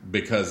fact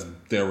because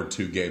there were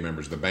two gay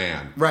members of the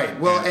band. Right.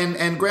 Well,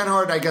 and Grant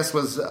Hart, I guess,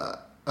 was a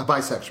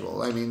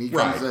bisexual. I mean,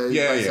 bisexual.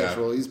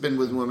 Yeah. He's been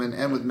with women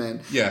and with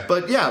men. Yeah.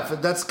 But yeah,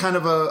 that's kind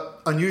of a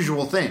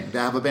unusual thing to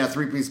have a band,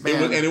 three-piece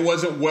band. And it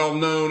wasn't well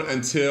known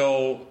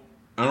until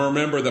I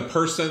remember the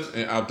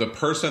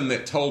person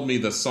that told me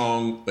the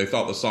song. They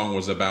thought the song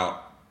was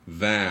about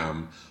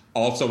them.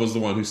 Also, was the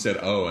one who said,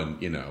 "Oh, and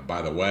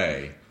by the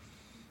way,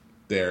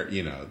 they're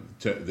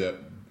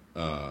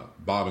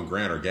Bob and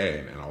Grant are gay,"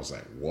 and I was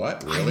like,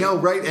 "What? Really?" I know,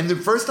 right? And the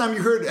first time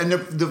you heard, and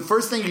the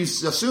first thing you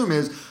assume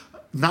is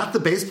not the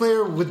bass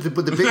player with the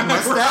big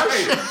mustache.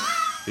 Right.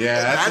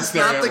 Yeah, that's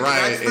not the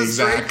right. That's the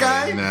exactly. Straight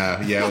guy. No,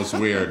 yeah, it was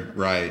weird,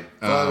 right?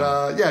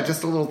 But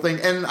just a little thing.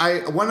 And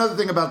one other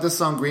thing about this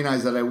song, Green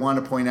Eyes, that I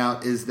want to point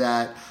out is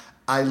that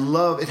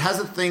it has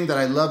a thing that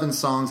I love in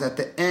songs. At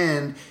the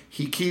end,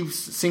 he keeps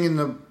singing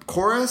the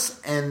chorus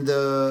and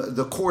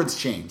the chords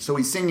change. So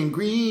he's singing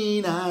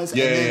Green Eyes, and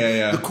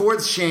then the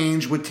chords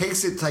change, which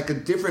takes it to like a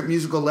different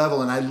musical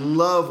level. And I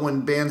love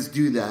when bands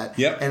do that.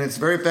 Yep. And it's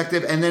very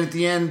effective. And then at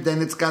the end,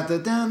 then it's got the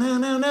down,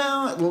 down, down,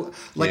 down,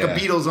 like a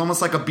Beatles, almost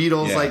like a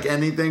Beatles, like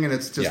anything. And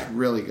it's just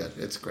really good.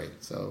 It's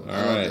great. So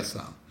I love this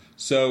song.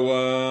 So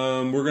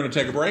we're going to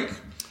take a break.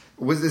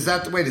 Is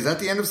that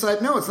the end of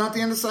side? No, it's not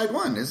the end of side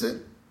one, is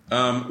it?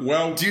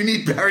 Well, do you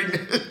need Barry?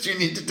 Do you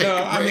need to take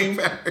a break,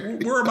 Barry?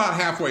 We're about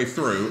halfway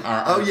through.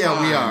 We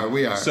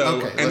are. So,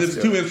 okay, and there's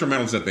two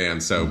instrumentals at the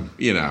end. So,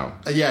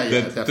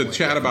 the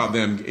chat about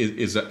them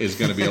is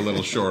going to be a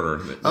little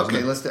shorter.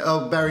 Okay, let's.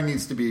 Barry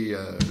needs to be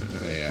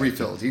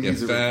refilled. He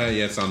needs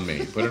it's on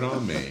me. Put it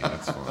on me.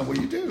 That's fine. Well,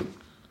 you do.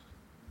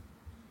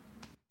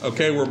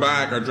 Okay, we're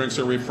back. Our drinks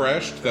are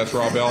refreshed. That's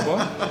Rob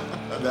Elba.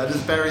 That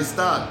is Barry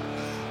Stott.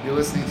 You're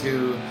listening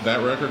to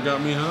That Record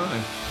Got Me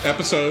High.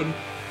 Episode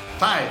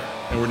 5.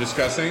 And we're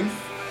discussing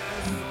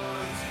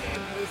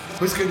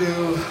Husker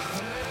Du,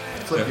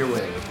 Flip Your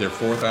Wig. Their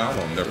fourth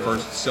album, their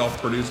first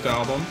self-produced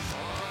album.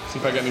 See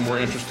if I got any more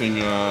interesting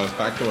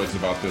factoids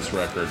about this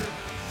record.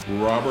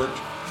 Robert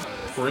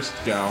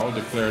Christgau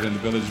declared in the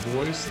Village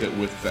Voice that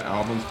with the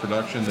album's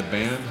production, the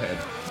band had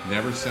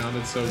never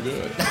sounded so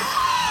good.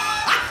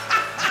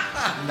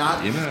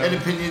 Not an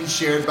opinion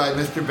shared by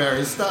Mr.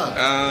 Barry Stott.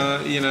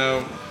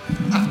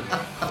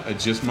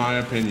 Just my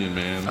opinion,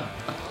 man.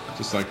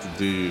 Just like the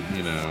dude,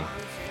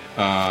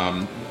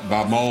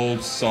 Bob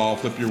Mould saw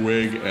Flip Your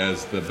Wig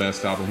as the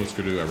best album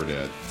Husker Du ever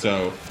did.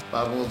 So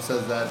Bob Mould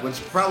says that, which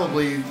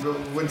probably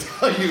would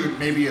tell you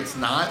maybe it's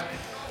not.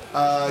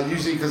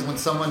 Usually, because when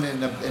someone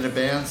in a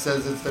band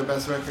says it's their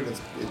best record,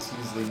 it's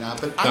usually not.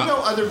 But I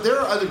know there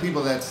are other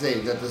people that say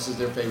that this is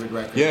their favorite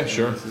record. Yeah,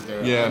 sure.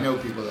 I know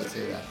people that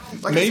say that.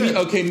 Like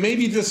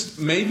maybe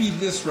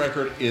this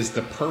record is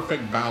the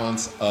perfect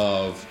balance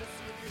of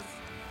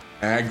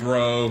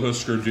aggro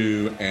Husker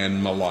Du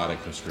and melodic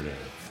Husker Du.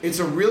 It's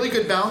a really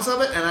good balance of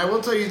it, and I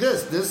will tell you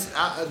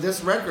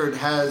this record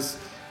has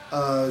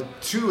at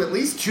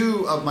least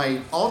two of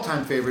my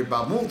all-time favorite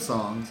Bob Mould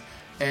songs,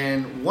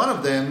 and one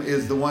of them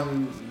is the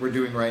one we're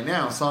doing right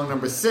now, song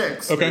number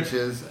 6, which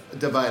is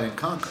Divide and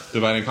Conquer.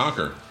 Divide and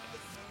Conquer.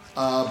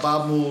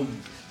 Bob Mould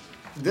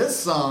This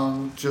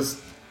song just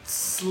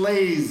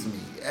slays me.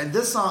 And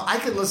this song, I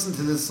could listen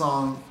to this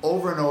song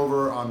over and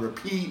over on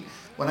repeat.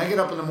 When I get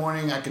up in the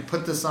morning, I could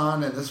put this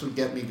on and this would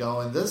get me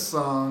going. This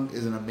song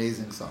is an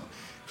amazing song.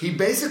 He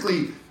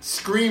basically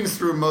screams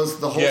through most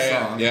of the whole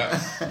song.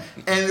 Yeah.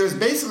 And there's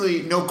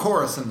basically no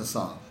chorus in the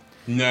song.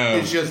 No.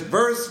 It's just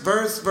verse.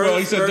 Well,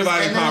 he said verse,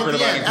 divide and conquer,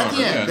 divide and At conquer.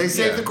 the end, Yeah. they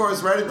save the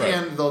chorus. Right at the Right.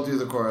 end, they'll do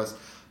the chorus.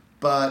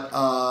 But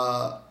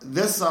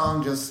this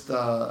song just,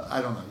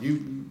 I don't know.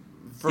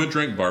 Good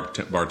drink,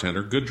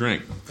 bartender. Good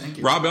drink. Thank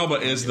you. Rob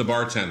Elba is the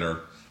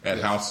bartender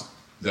at House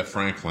de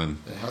Franklin.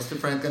 House de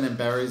Franklin, and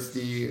Barry's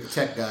the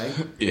tech guy.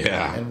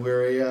 Yeah. And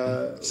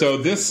we're So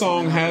this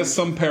song has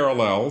some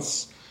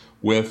parallels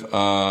with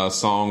a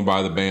song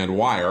by the band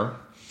Wire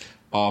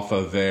off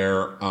of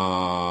their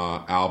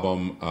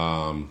album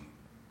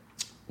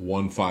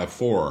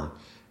 154.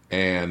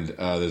 And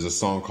there's a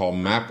song called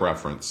Map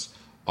Reference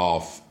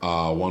off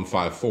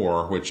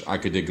 154, which I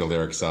could dig the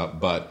lyrics up,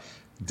 but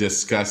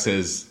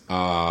discusses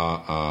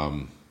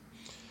the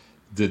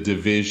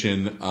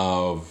division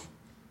of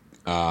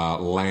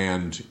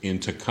land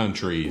into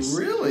countries.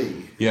 Really?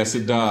 Yes,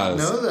 it does.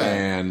 I know that.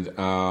 And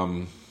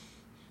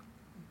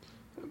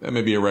that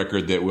may be a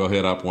record that we'll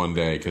hit up one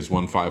day because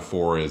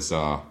 154 is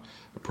a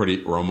pretty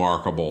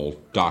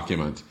remarkable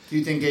document. Do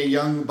you think a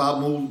young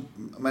Bob Mould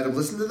might have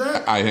listened to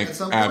that? I think at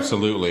some point?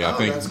 absolutely. Oh,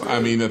 that's I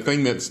great. mean, the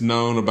thing that's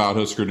known about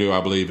Husker Du,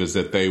 I believe, is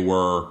that they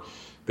were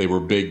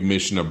big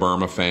Mission of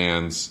Burma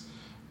fans,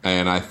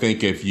 and I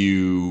think if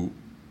I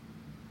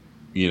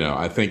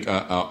think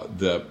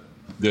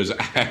there's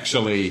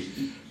actually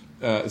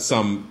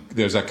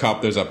there's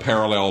a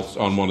parallel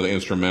on one of the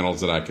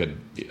instrumentals that I could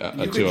you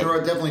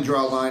could definitely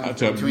draw a line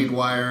between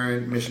Wire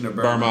and Mission of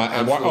Burma.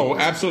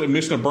 Absolutely.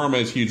 Mission of Burma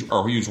is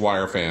huge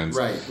Wire fans,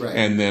 right.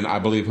 And then I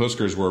believe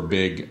Huskers were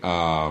big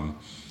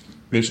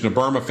Mission of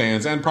Burma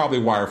fans and probably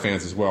Wire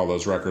fans as well.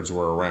 Those records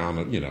were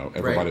around,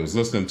 everybody was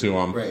listening to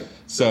them. Right.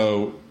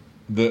 So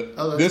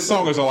this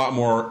song is a lot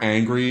more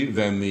angry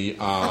than the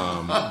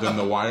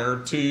Wire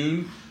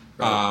tune.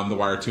 Right. The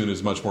Wire tune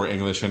is much more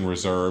English and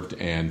reserved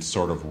and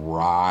sort of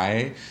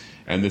wry,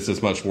 and this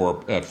is much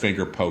more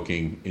finger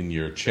poking in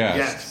your chest.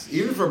 Yes,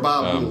 even for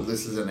Bob Mould,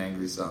 this is an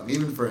angry song,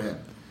 even for him.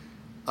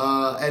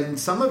 And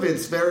some of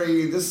it's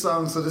this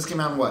song, so this came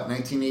out in what,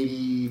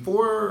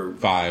 1984?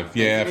 5,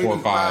 yeah, 4 or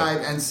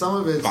 5. And some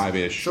of it's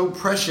 5-ish. so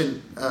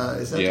prescient.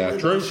 Is that yeah,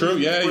 true,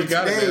 yeah, you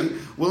got it, man.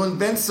 We'll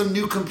invent some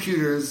new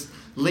computers,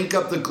 link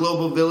up the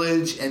global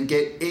village, and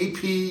get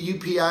AP,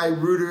 UPI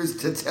routers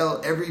to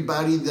tell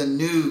everybody the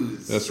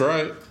news. That's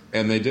right.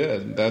 And they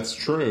did. That's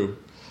true.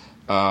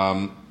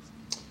 I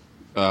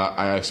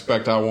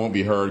expect I won't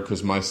be heard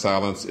because my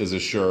silence is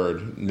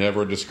assured.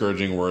 Never a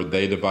discouraging word.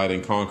 They divide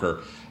and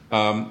conquer.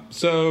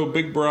 So,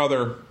 Big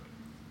Brother,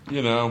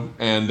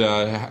 and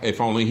if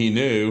only he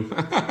knew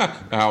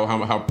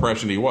how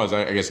prescient he was.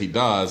 I guess he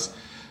does.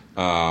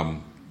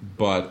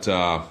 But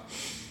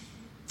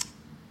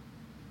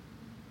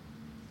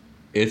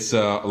it's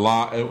a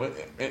lot.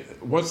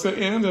 What's the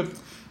end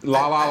of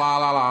la la la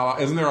la la?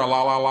 Isn't there a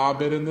la la la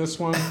bit in this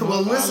one?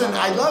 Well, listen,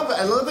 I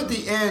love at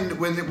the end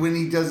when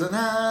he does it,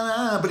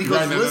 but he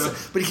goes listen,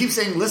 but he keeps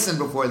saying listen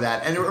before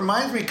that, and it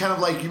reminds me kind of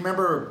like, you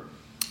remember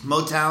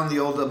Motown, the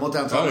old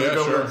Motown song. Oh, yeah,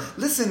 sure.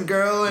 Listen,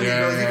 girl, and he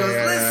goes,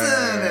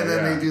 listen, and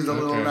then they do the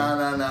little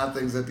na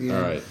things at the end.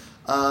 All right.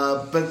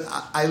 But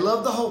I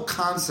love the whole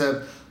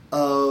concept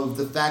of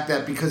the fact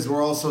that because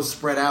we're all so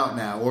spread out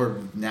now, or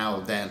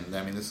then,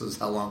 I mean, this was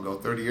how long ago,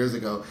 30 years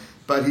ago,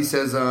 but he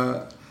says,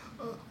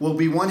 we'll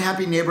be one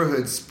happy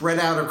neighborhood spread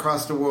out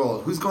across the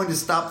world. Who's going to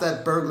stop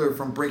that burglar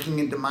from breaking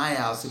into my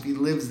house if he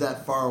lives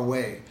that far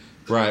away?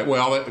 Right.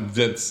 Well,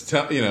 that's the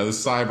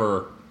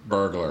cyber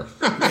burglar,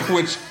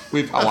 which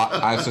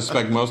I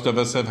suspect most of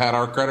us have had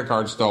our credit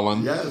card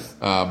stolen. Yes.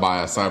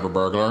 By a cyber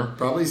burglar.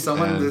 Probably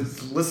someone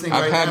that's listening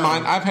now.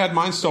 I've had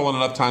mine stolen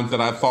enough times that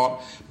I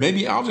thought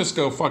maybe I'll just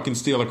go fucking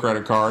steal a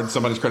credit card,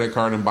 somebody's credit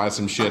card, and buy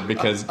some shit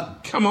because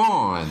come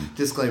on.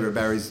 Disclaimer: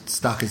 Barry's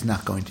stock is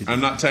not going to.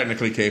 I'm not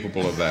technically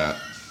capable of that,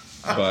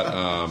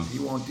 but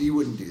You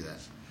wouldn't do that.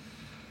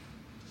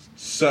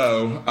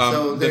 So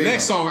the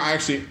next song, I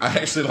actually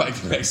like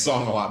the next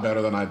song a lot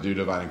better than I do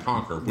Divide and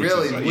Conquer.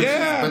 Really?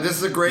 But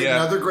this is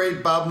another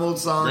great Bob Mould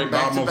song, great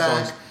back Bob to Mould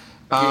back. songs.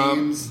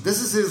 Games.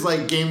 This is his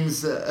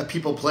games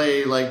people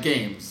play like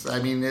games.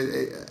 I mean,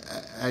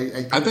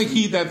 I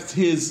think that's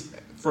his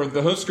for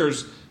the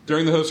Huskers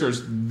during the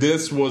Huskers.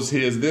 This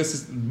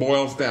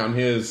boils down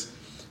his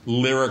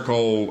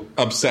lyrical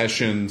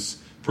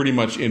obsessions pretty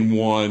much in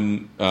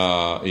one.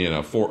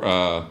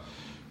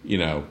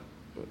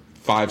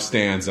 5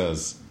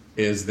 stanzas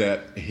is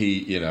that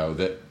he,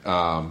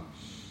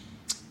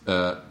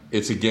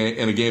 it's a game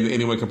and a game that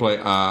anyone can play.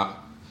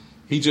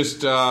 He just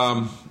it's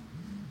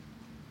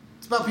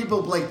about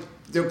people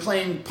they're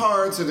playing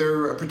parts or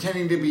they're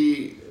pretending to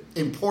be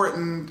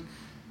important.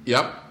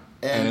 Yep.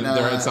 And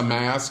it's a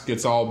mask.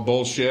 It's all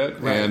bullshit.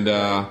 Right, and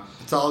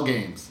it's all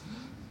games.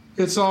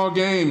 It's all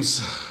games.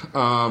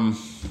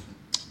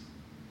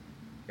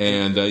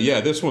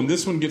 This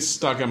one gets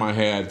stuck in my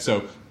head.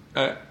 So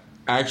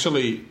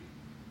actually,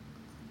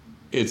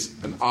 it's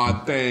an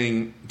odd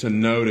thing to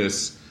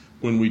notice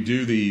when we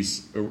do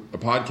these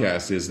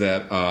podcasts is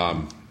that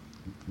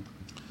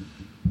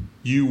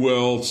you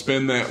will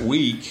spend that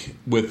week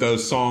with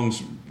those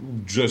songs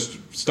just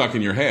stuck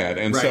in your head.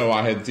 And so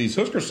I had these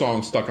Husker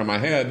songs stuck in my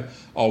head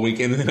all week.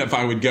 And then if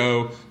I would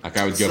go,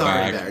 I would go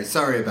back. Barry,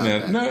 sorry about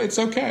that. No, it's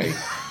okay.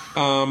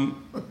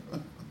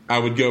 I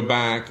would go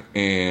back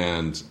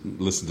and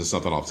listen to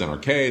something off Zen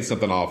Arcade,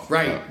 something off...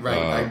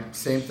 Right.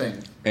 Same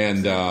thing.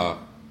 And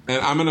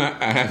I'm gonna.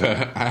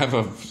 I have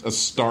a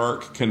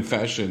stark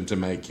confession to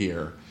make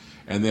here,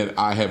 and that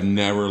I have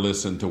never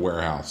listened to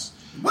Warehouse.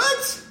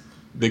 What?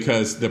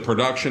 Because the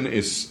production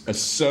is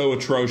so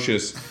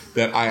atrocious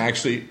that I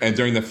actually I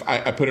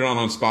put it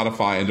on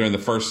Spotify, and during the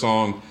first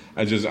song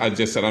I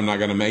just said I'm not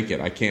going to make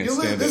it. I can't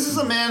stand it. This is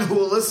a man who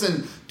will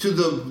listen to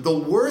the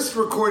worst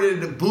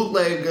recorded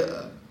bootleg.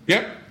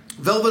 Yep.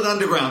 Velvet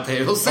Underground tape.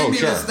 He'll send me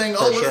this thing.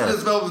 Listen to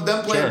this Velvet.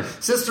 Then play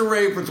Sister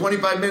Ray for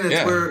 25 minutes,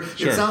 where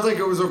it sounds like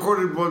it was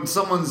recorded with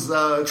someone's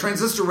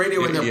transistor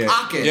radio in their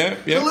pocket.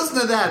 He'll listen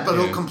to that, but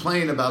he'll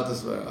complain about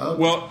this.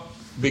 Well,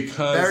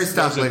 because Barry,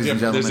 stop, ladies and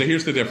gentlemen.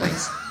 Here's the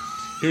difference.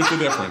 Here's the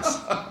difference.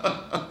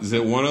 Is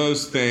that one of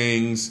those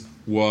things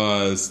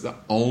was the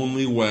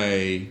only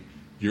way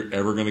you're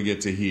ever going to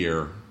get to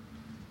hear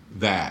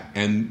that.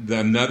 And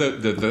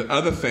the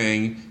other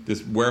thing,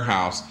 this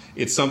Warehouse,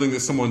 it's something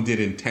that someone did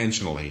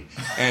intentionally.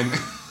 And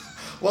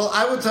well,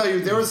 I will tell you,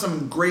 there were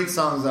some great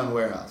songs on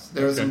Warehouse.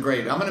 There were some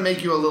great. I'm going to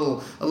make you a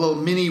little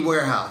mini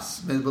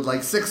Warehouse with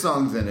like 6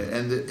 songs in it,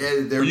 and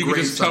they're you great.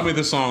 can just tell me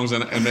the songs,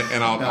 and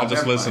I'll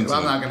just listen to them.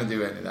 I'm not going to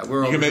do any of that.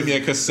 You can make me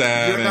a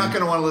cassette. You're not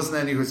going to want to listen to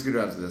any Husker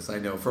Du after this. I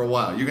know for a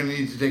while. You're going to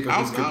need to take a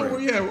Husker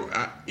break.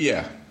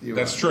 Yeah,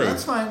 that's true.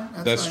 That's fine.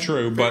 That's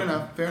true. Fair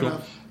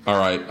enough. All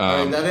right.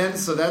 That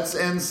ends. So that's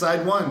ends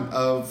side 1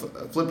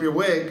 of Flip Your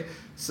Wig.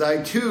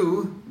 Side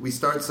 2, we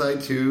start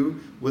side 2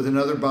 with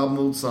another Bob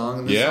Mould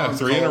song. And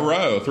 3 in a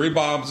row. 3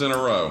 Bobs in a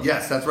row.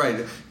 Yes, that's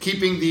right.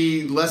 Keeping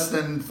the less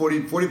than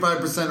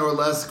 45% or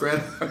less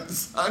Grand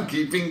song.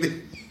 Keeping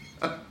the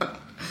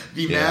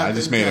math. I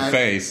just made a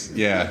face.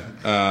 Yeah.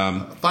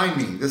 Find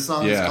Me. This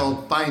song is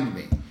called Find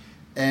Me.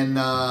 And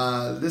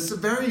this is a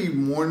very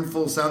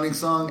mournful sounding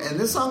song. And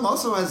this song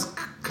also has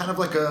kind of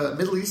like a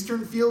Middle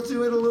Eastern feel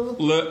to it a little.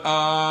 Is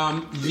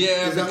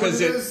that because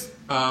it is?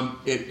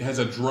 It has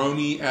a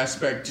droney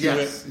aspect to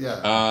it.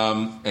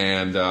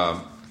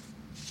 Yeah.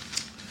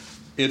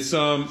 It's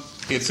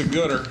a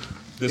gooder.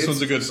 This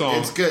one's a good song.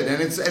 It's good, and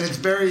it's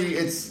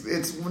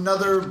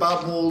another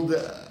Bob Mould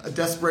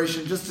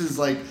desperation. Just as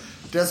like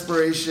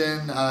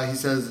desperation, he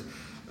says,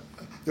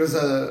 "There's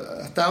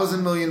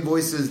 1,000 million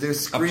voices. They're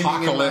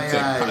screaming in my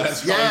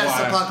eyes."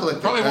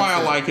 Apocalyptic. Probably why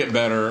I like it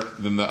better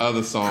than the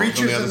other songs.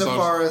 Creatures in the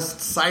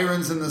forest,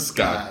 sirens in the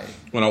sky.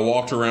 When I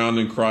walked around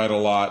and cried a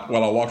lot,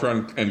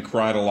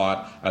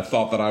 I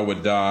thought that I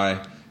would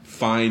die.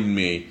 Find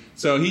me.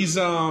 So it's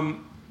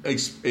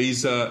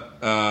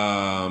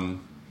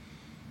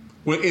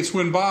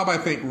when Bob, I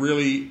think,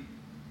 really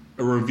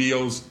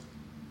reveals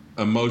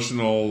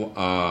emotional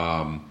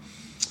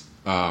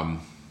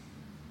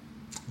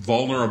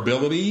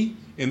vulnerability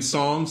in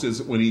songs.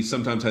 Is when he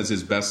sometimes has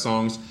his best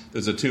songs.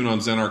 There's a tune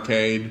on Zen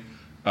Arcade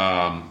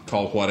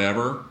called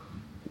 "Whatever"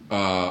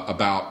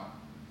 about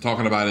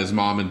talking about his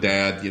mom and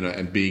dad,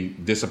 and being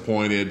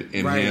disappointed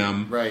in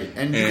him. Right.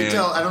 And you can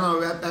tell, I don't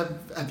know,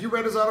 have you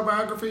read his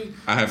autobiography?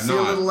 I have See not.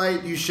 a Little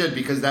Light? You should,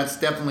 because that's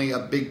definitely a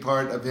big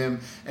part of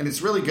him. And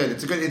it's really good.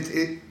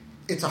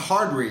 It's a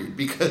hard read,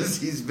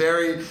 because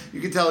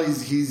you can tell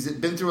he's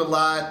been through a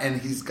lot,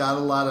 and he's got a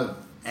lot of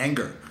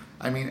anger.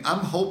 I mean, I'm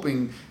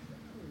hoping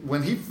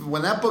when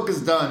that book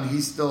is done,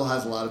 he still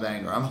has a lot of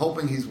anger. I'm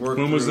hoping he's worked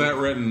through. When was that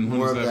written? When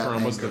was that from?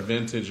 Anger. What's the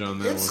vintage on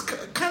that It's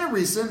one? kind of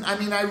recent. I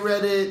mean, I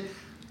read it.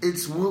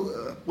 It's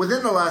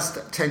within the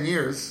last 10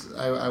 years,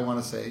 I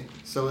want to say.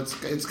 So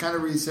it's kind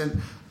of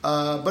recent,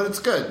 but it's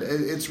good.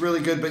 It's really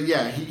good. But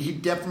yeah, he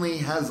definitely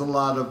has a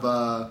lot of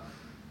well,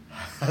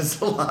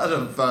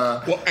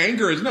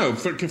 anger is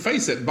can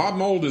face it. Bob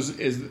Mould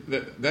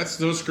that's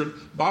the Husker.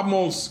 Bob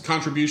Mould's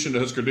contribution to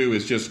Husker Du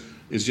is just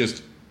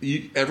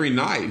every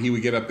night he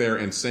would get up there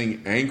and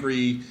sing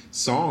angry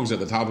songs at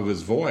the top of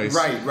his voice.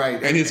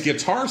 Right. And his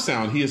guitar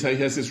sound, he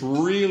has this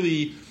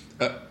really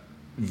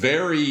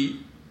very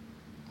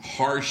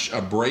harsh,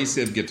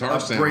 abrasive guitar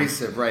sound.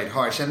 Abrasive, right,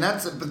 harsh, and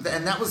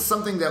that was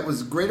something that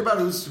was great about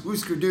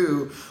Husker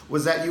Du,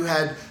 was that you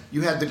had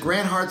the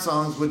Grant Hart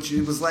songs, which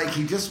it was like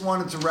he just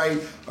wanted to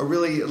write a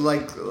really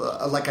like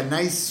a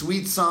nice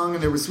sweet song,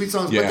 and there were sweet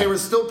songs, but they were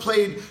still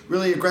played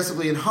really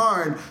aggressively and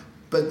hard.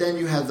 But then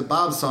you had the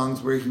Bob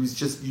songs where he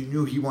was you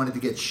knew he wanted to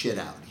get shit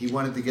out. He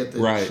wanted to get the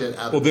shit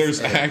out. Well,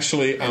 there's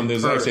actually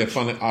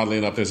oddly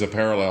enough, there's a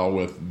parallel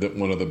with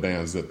one of the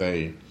bands that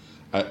they.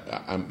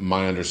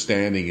 My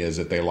understanding is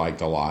that they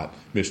liked a lot,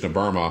 Mishnah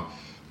Burma,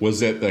 was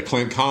that the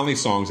Clint Conley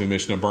songs in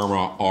Mishnah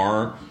Burma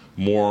are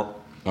more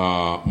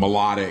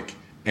melodic,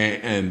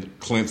 and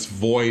Clint's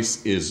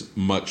voice is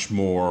much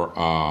more.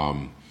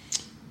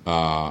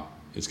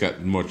 It's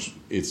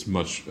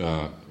much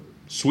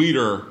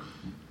sweeter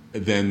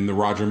than the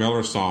Roger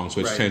Miller songs,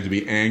 which tend to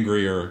be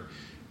angrier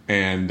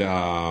and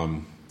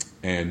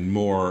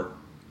more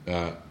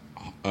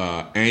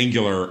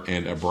angular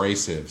and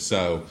abrasive.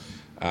 So,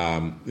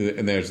 and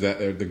there's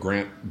the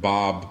Grant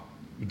Bob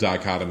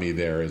dichotomy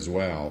there as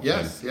well.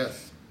 Yes.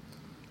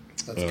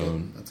 That's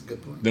good. That's a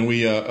good point. Then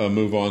we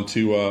move on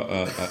to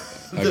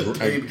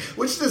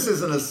which this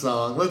isn't a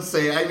song. Let's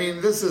say, I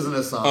mean, this isn't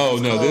a song. Oh,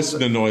 no, this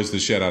annoys the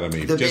shit out of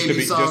me.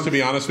 Just to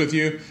be honest with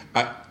you,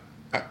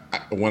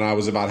 when I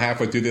was about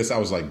halfway through this, I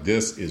was like,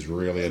 this is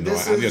really annoying.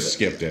 I just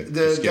skipped it.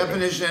 The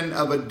definition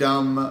of a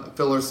dumb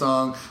filler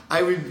song,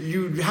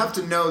 you'd have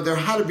to know there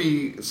had to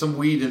be some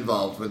weed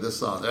involved with this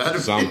song. There had to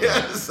be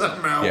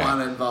some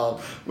marijuana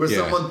involved where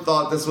someone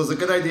thought this was a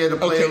good idea to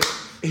play. Okay.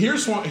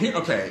 Here's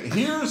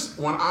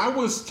when I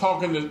was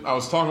talking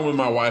with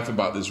my wife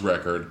about this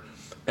record,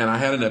 and I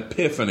had an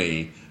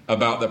epiphany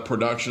about the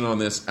production on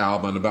this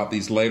album, about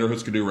these later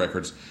Husker Du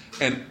records.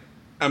 And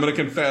I'm going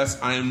to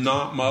confess, I am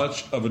not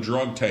much of a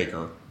drug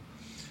taker,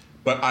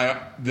 but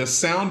the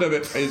sound of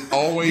it is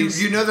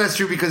always. You know that's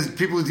true because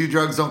people who do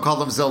drugs don't call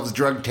themselves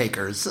drug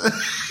takers.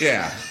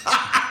 Yeah.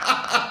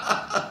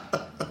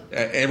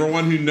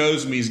 Everyone who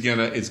knows me is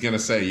gonna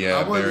say,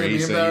 yeah, Barry,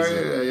 he's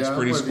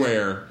pretty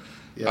square.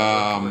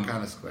 Yeah, we're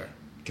kind of square.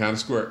 Kind of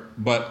square.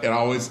 But I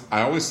always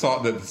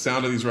thought that the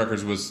sound of these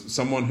records was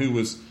someone who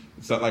was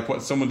like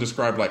what someone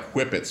described like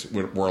whippets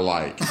were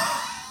like.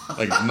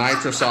 Like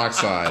nitrous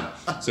oxide.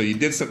 So you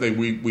did something.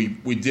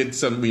 We did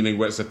some.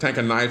 It's a tank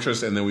of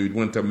nitrous, and then we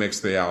went to mix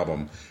the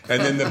album.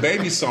 And then the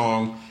baby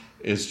song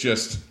is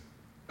just.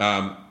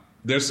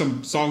 There's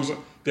some songs.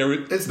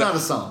 It's not a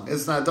song.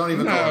 It's not. Don't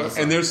even call it a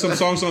song. And there's some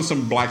songs on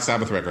some Black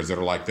Sabbath records that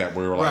are like that.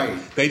 Where we were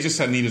like, they just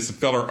had needed some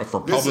filler for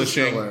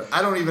publishing. Filler.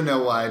 I don't even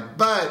know why,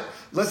 but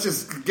let's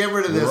just get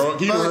rid of this.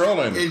 Keep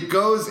rolling. It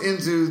goes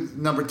into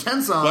number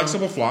 10 song,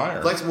 Flexible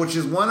Flyer, which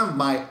is one of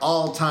my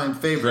all-time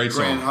favorite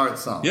Grant Hart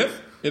songs. Yep.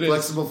 It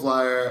Flexible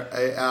Flyer.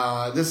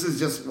 This is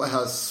just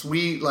a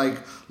sweet, like,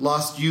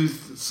 lost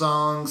youth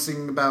song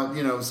singing about,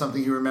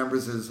 something he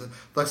remembers as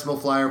Flexible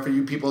Flyer. For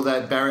you people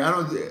that Barry,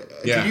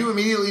 did you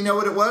immediately know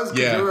what it was?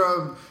 Because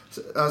you're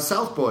a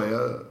South boy,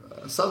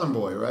 a Southern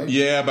boy, right?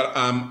 Yeah, but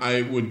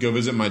I would go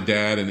visit my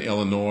dad in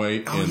Illinois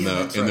in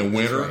the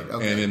winter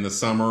and in the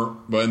summer,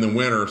 but in the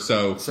winter.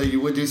 So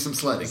you would do some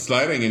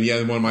sledding.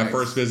 And when my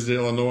first visit to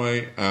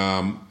Illinois,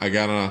 I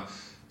got on a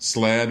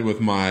sled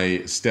with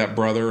my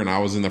stepbrother, and I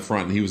was in the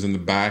front and he was in the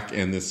back,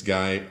 and this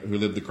guy who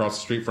lived across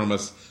the street from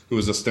us, who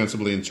was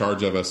ostensibly in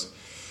charge of us,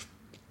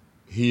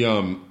 he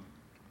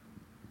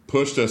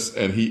pushed us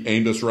and he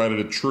aimed us right at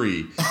a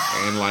tree,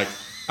 and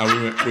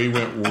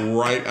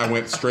I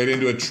went straight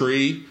into a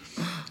tree.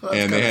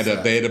 And they had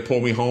to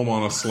pull me home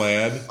on a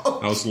sled.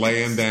 I was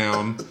laying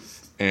down,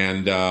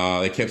 and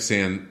I kept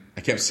saying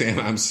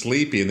I'm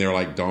sleepy, and they were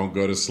like, "Don't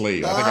go to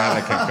sleep." I think I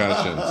had a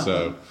concussion.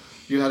 So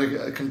you had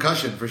a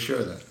concussion for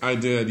sure. Then I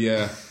did,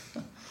 yeah.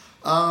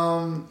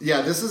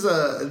 This is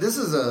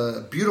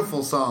a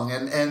beautiful song,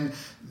 and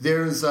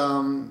there's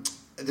a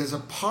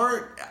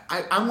part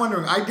I'm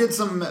wondering. I did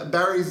something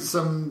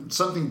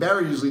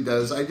Barry usually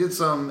does. I did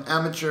some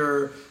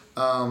amateur.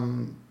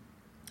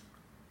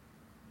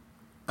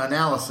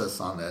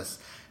 Analysis on this,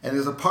 and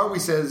there's a part where he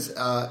says,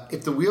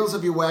 if the wheels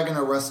of your wagon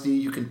are rusty,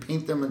 you can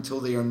paint them until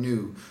they are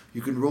new.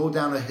 You can roll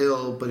down a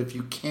hill, but if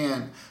you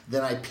can't,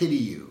 then I pity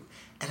you.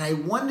 And I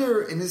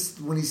wonder,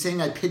 when he's saying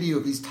I pity you,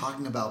 if he's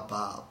talking about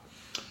Bob.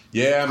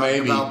 Yeah,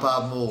 maybe about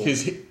Bob Mould.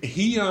 Because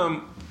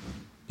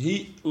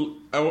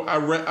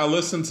I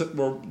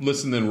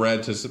listened and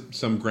read to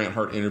some Grant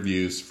Hart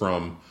interviews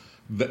from,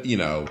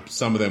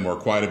 some of them were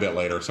quite a bit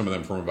later, some of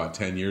them from about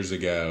 10 years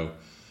ago.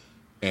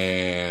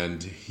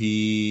 And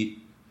he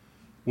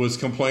was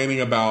complaining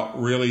about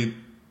really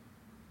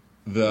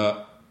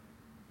the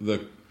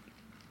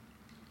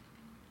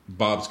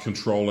Bob's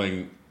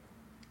controlling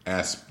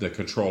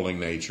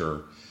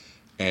nature,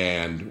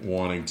 and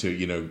wanting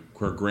to,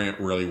 where Grant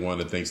really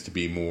wanted things to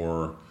be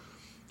more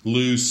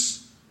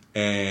loose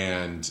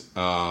and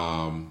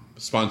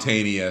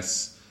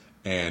spontaneous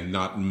and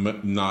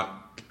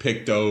not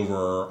picked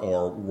over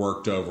or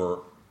worked over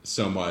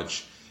so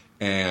much.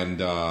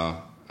 And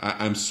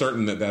I'm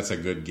certain that that's a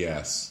good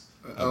guess.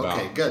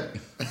 Okay,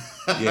 good.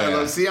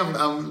 Yeah. See,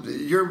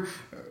 you're.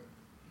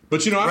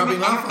 But I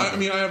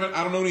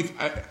don't know any.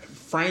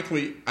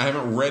 Frankly, I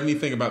haven't read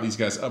anything about these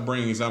guys'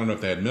 upbringings. I don't know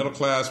if they had middle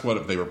class,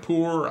 if they were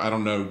poor. I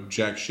don't know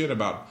jack shit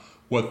about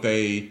if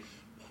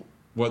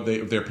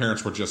their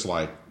parents were just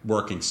like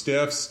working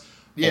stiffs.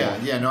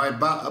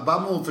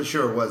 Bob Mould for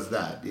sure was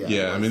that.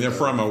 Yeah, they're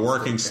from a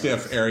working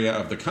stiff area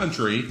of the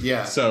country.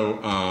 Yeah. So,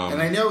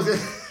 and I know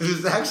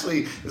there's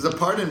a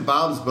part in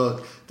Bob's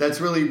book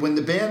that's really when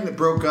the band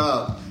broke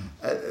up.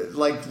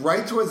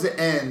 Right towards the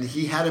end,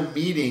 he had a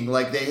meeting.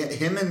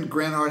 Him and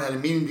Grant Hart had a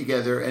meeting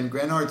together, and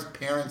Grant Hart's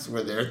parents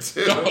were there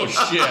too. Oh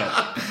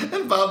shit!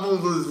 And Bob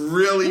Mould was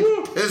really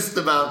pissed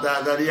about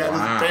that. That he had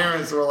his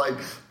parents were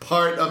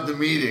part of the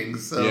meeting.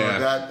 So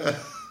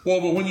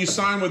but when you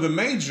sign with a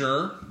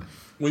major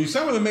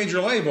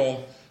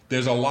label,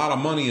 there's a lot of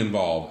money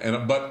involved.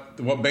 But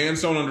what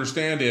bands don't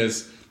understand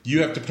is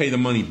you have to pay the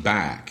money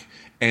back,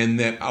 and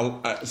that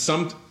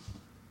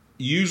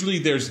usually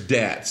there's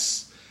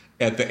debts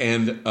at the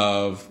end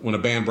of when a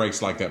band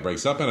breaks up,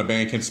 and a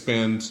band can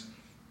spend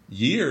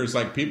years,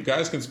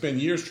 guys can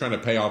spend years trying to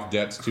pay off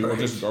debts too, or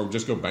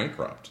just go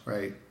bankrupt.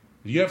 Right.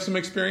 Do you have some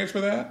experience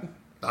with that?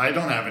 I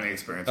don't have any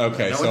experience.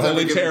 Okay, so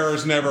Holy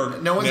Terror's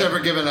never. No one's ever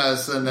given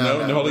us.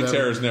 No, Holy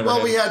Terror's never.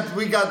 Well,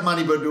 we got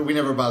money, but we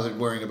never bothered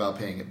worrying about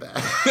paying it back.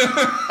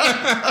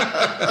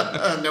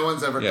 No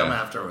one's ever come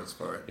after us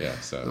for it. Yeah,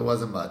 so there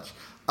wasn't much.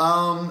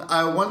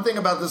 One thing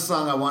about this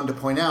song I wanted to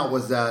point out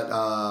was that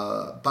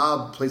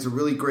Bob plays a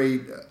really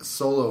great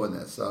solo in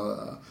this.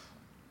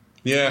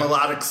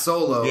 Melodic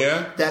solo.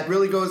 Yeah. That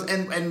really goes,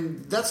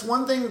 and that's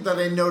one thing that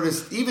I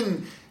noticed.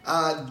 Even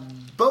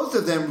both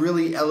of them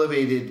really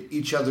elevated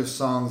each other's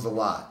songs a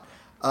lot.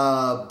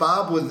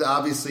 Bob, with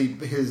obviously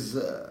his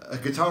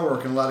guitar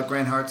work and a lot of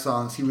Grant Hart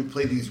songs, he would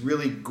play these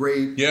really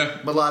great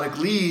melodic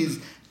leads.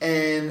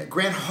 And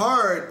Grant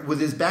Hart, with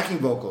his backing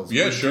vocals,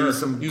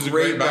 some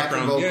great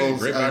background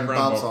vocals and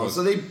Bob songs.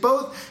 So they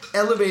both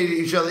elevated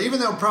each other, even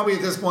though probably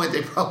at this point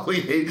they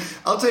probably hate.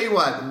 I'll tell you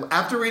what,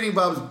 after reading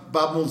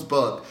Bob Mould's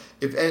book,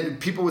 and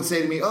people would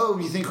say to me, "Oh,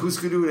 you think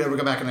Husker Du would ever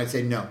go back?" And I'd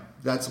say, "No,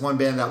 that's one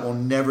band that will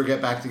never get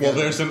back together."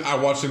 Well, I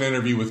watched an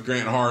interview with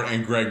Grant Hart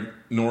and Greg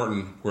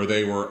Norton where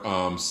they were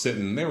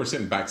sitting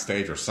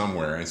backstage or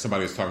somewhere, and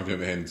somebody was talking to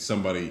him, and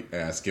somebody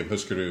asked if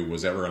Husker Du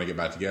was ever going to get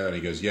back together, and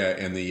he goes, "Yeah,"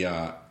 and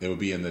it would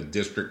be in the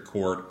district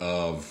court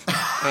of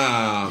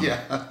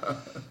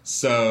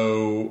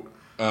So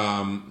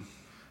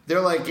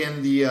they're like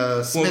in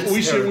the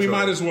Smiths we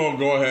might as well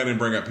go ahead and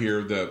bring up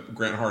here that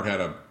Grant Hart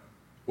had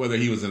whether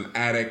he was an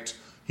addict,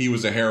 he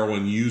was a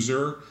heroin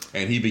user,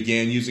 and he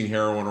began using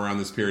heroin around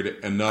this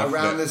period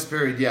this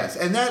period, yes,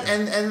 and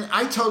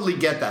I totally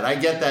get that. I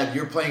get that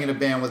you're playing in a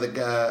band with a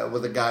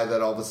guy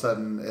that all of a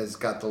sudden has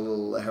got the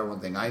little heroin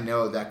thing. I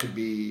know that could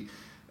be,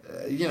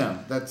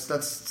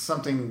 that's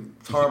something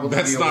horrible.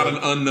 That's not an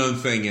unknown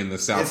thing in the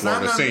South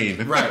Florida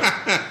scene, right?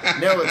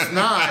 No, it's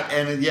not,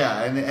 and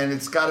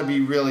it's got to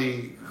be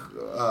really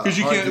because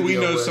you can't. We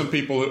know some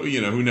people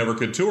who never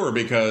could tour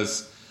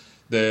because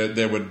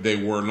they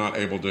were not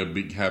able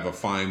to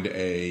find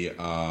a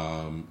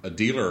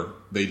dealer.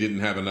 They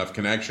didn't have enough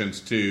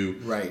connections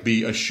to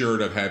be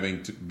assured of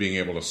being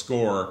able to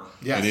score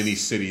in any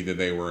city that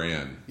they were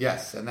in.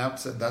 Yes, and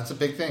that's a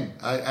big thing.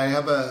 I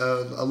have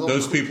a little.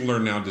 Those people are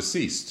now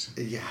deceased.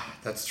 Yeah,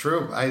 that's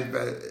true.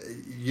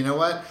 You know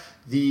what?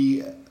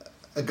 The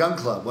Gun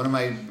Club, one of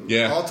my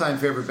all-time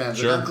favorite bands,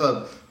 the Gun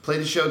Club, played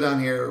a show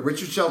down here.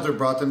 Richard Shelter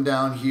brought them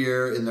down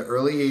here in the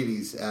early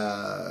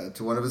 80s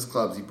to one of his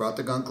clubs. He brought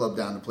the Gun Club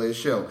down to play a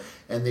show.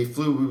 And they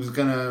flew. We was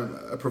going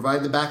to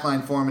provide the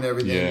backline for him and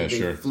everything. Yeah,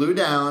 they flew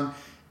down.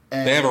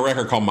 And they have a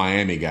record called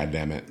Miami,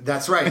 goddammit.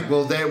 That's right.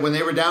 Well, when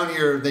they were down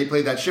here, they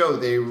played that show.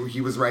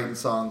 He was writing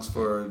songs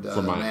for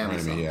Miami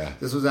song. Yeah.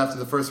 This was after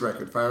the first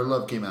record, Fire of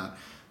Love, came out.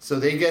 So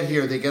they get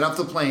here. They get off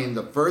the plane.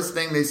 The first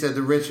thing they said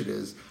to Richard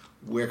is,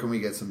 "Where can we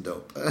get some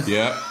dope?"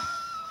 Yeah.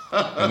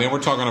 And then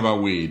we're talking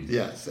about weed.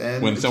 Yes,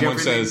 and when someone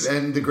says,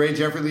 and the great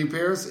Jeffrey Lee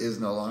Pierce is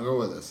no longer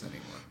with us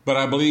anymore. But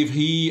I believe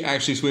he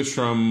actually switched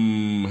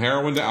from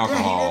heroin to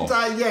alcohol.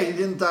 He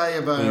didn't die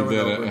of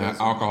heroin.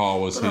 Alcohol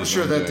was. But I'm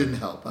sure that didn't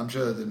help. I'm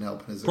sure that didn't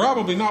help his.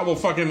 Probably not. Well,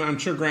 I'm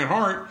sure Grant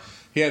Hart,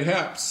 he had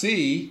Hep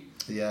C.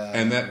 Yeah,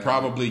 and that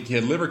probably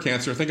had liver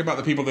cancer. Think about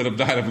the people that have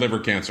died of liver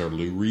cancer: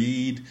 Lou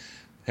Reed,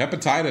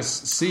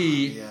 hepatitis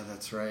C. Yeah,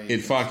 that's right.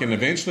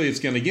 Eventually it's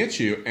going to get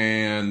you.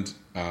 And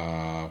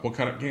what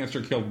kind of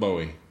cancer killed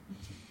Bowie?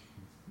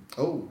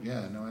 Oh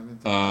yeah, no, I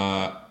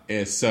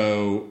didn't.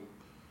 So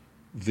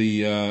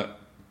the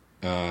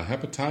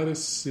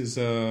hepatitis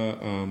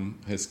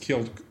has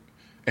killed,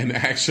 and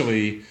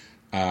actually,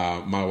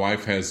 my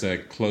wife has a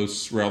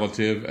close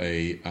relative,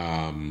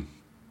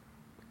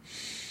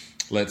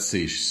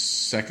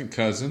 second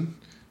cousin,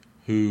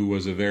 who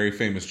was a very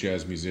famous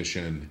jazz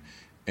musician,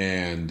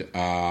 and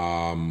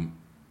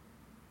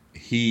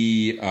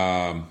he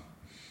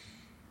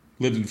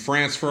lived in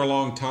France for a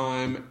long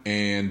time,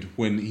 and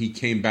when he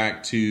came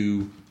back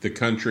to the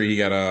country, he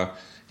had a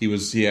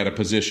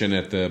position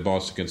at the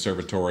Boston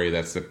Conservatory.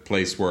 That's the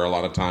place where a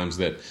lot of times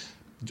that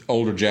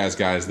older jazz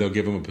guys, they'll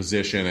give them a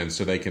position, and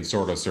so they can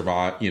sort of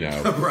survive,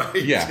 Right.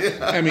 Yeah.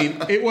 I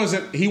mean, he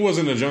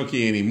wasn't a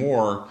junkie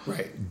anymore.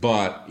 Right.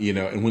 But,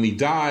 and when he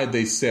died,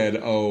 they said, he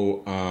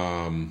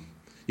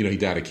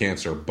died of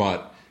cancer,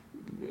 but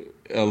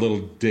a little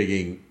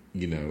digging,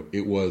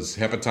 it was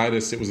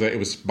hepatitis. It was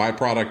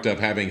byproduct of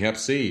having Hep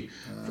C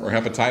or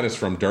hepatitis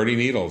from dirty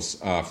needles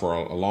for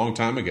a long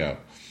time ago.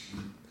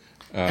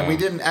 And we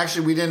didn't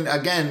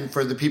again,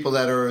 for the people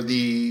that are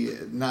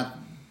not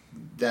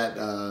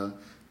that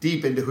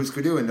deep into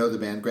Husker Du and know the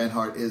band, Grant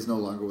Hart is no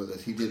longer with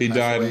us. He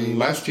died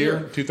last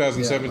year,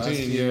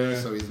 2017. Yeah,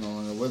 so he's no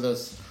longer with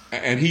us.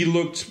 And he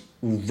looked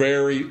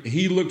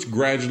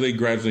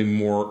gradually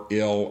more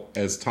ill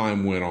as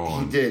time went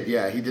on. He did,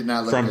 yeah. He did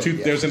not look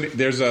good.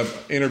 There's a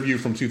interview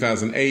from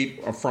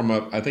 2008 from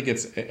I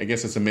guess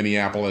it's a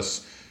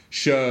Minneapolis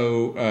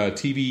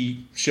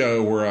TV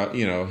show where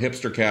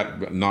hipster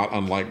cat, not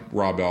unlike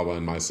Rob Elba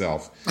and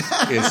myself,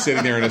 is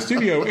sitting there in a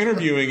studio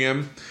interviewing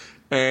him,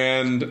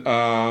 and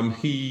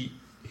he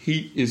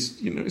is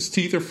his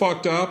teeth are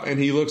fucked up and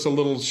he looks a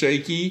little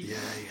shaky. Yeah,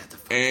 he had the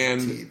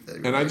teeth.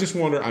 Right. And I just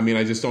wonder. I mean,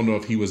 I just don't know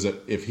if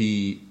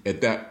he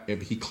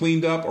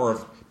cleaned up or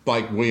if,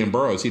 like William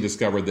Burroughs, he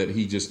discovered that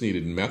he just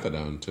needed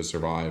methadone to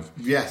survive.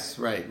 Yes,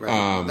 right.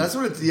 That's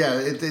what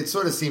it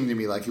sort of seemed to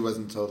me like he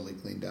wasn't totally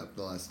cleaned up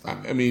the last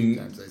time. I mean,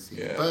 times I see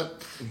it.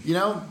 But,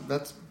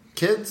 that's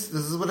kids.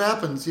 This is what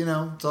happens,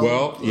 It's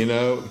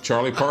all,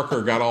 Charlie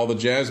Parker got all the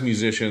jazz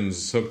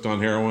musicians hooked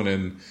on heroin,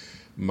 and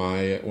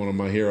one of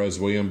my heroes,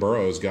 William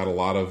Burroughs, got a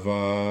lot of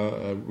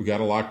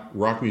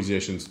rock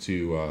musicians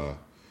to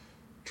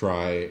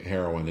try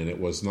heroin, and it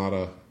was not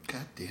a...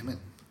 God damn it.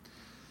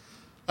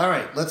 All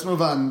right, let's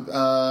move on.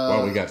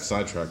 We got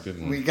sidetracked,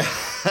 didn't we? We got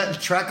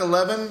track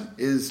 11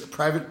 is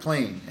Private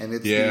Plane, and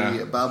it's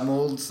the Bob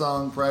Mould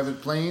song Private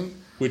Plane.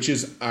 Which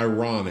is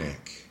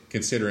ironic,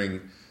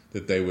 considering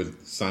that they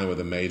would sign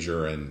with a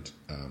major and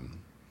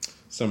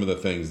some of the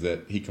things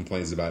that he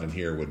complains about in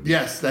here would be...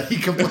 Yes, that he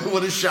complains...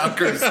 What a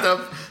shocker.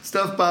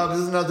 Stuff Bob.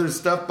 This is another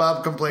Stuff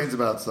Bob Complains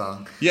About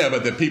song. Yeah,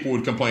 but that people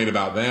would complain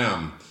about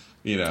them...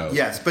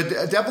 Yes, but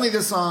definitely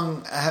this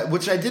song,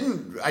 which I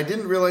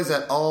didn't realize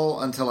at all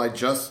until I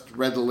just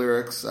read the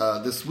lyrics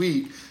this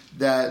week,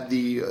 that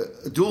the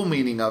dual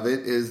meaning of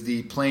it is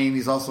the plane.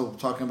 He's also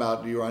talking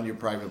about you're on your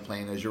private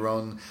plane as your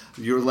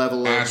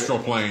level of astral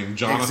plane.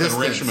 Jonathan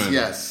existence. Richman.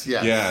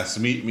 Yes.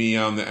 Meet me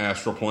on the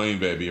astral plane,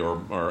 baby,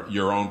 or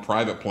your own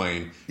private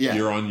plane. Yeah.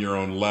 You're on your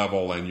own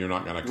level, and you're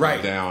not going to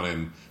come down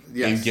and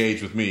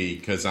engage with me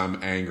because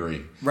I'm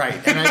angry. Right,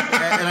 and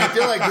I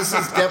feel like this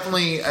is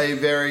definitely a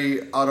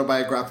very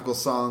autobiographical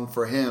song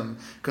for him,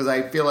 because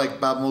I feel like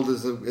Bob Mould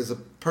is a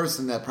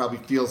person that probably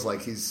feels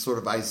like he's sort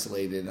of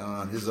isolated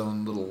on his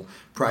own little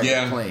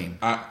private plane.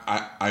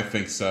 I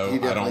think so.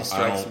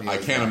 I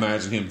can't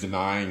imagine him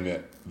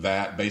denying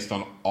that based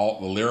on all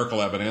the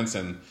lyrical evidence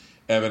and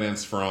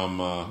evidence from.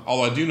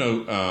 Although I do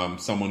know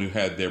someone who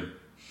had their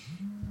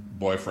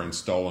boyfriend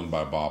stolen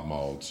by Bob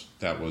Mould.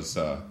 That was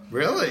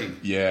really,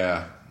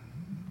 yeah.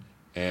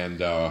 And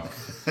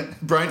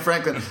Brian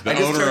Franklin.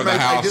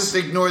 I just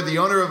ignored the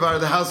owner of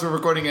the house we're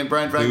recording in.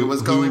 Brian Franklin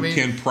was calling me.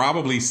 Who can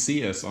probably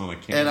see us on a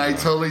camera. And I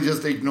totally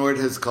just ignored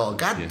his call.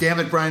 God damn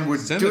it, Brian! We're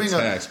send a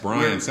text,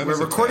 Brian.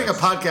 We're recording a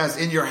podcast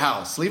in your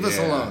house. Leave us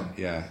alone.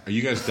 Yeah. Are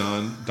you guys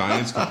done?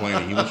 Diane's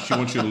complaining. She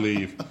wants you to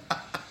leave.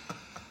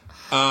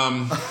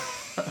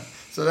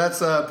 So that's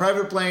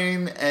Private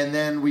Plane, and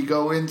then we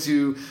go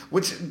into,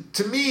 which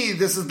to me,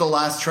 this is the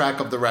last track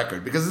of the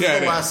record, because this is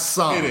the last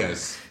song. It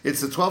is.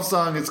 It's the 12th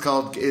song.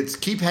 It's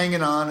Keep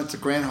Hanging On. It's a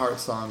Grant Hart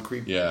song.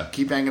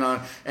 Keep Hanging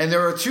On. And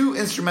there are two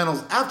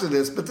instrumentals after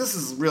this, but this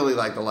is really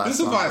like the last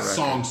song. This is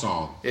the last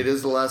song. It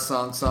is the last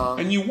song.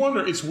 And you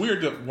wonder, it's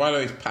weird why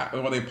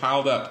they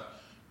piled up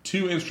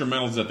two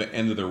instrumentals at the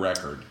end of the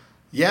record.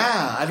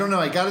 Yeah, I don't know.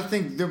 I got to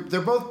think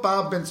they're both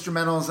Bob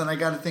instrumentals, and I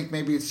got to think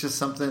maybe it's just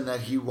something that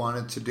he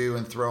wanted to do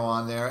and throw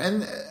on there.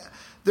 And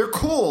they're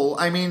cool.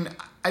 I mean,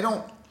 I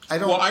don't.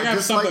 Well, I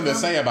got something to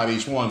say about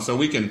each one, so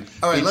we can.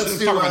 All right,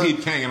 let's talk about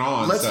Keep Hanging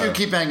On. Let's do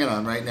Keep Hanging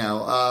On right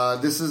now.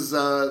 This is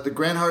the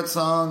Grant Hart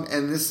song,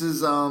 and this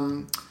is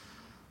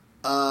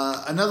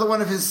another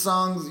one of his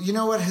songs. You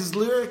know what? His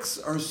lyrics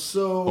are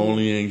so...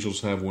 Only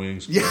angels have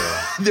wings.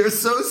 Yeah, they're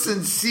so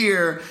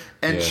sincere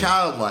and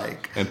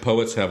childlike. And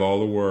poets have all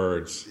the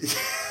words.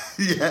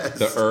 Yes.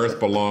 The earth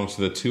belongs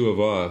to the two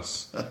of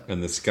us,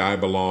 and the sky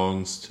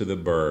belongs to the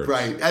birds.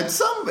 Right. On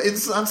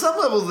some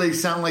levels, they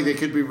sound like they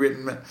could be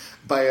written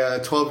by a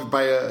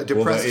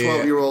depressed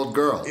 12-year-old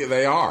girl.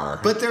 They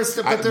are. But they're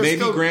maybe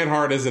still... Grant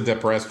Hart is a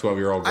depressed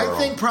 12-year-old girl. I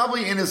think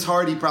probably in his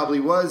heart he probably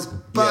was,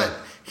 but... Yeah.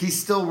 He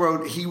still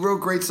wrote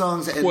great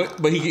songs,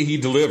 but he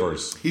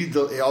delivers. He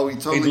totally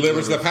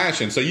delivers the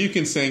passion. So you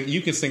can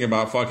sing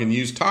about fucking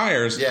used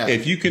tires. Yeah.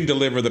 If you can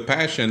deliver the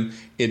passion,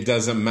 it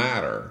doesn't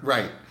matter.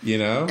 Right. You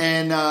know?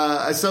 And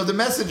so the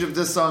message of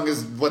this song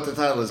is what the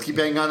title is, Keep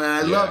Hanging On. And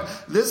I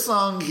love this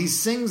song. He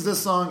sings this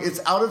song.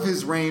 It's out of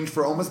his range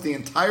for almost the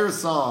entire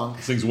song.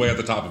 He sings way at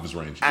the top of his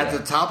range. At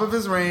the top of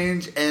his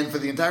range, and for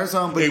the entire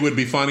song. But it would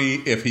be funny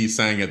if he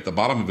sang at the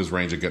bottom of his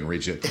range and couldn't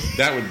reach it.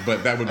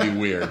 That would be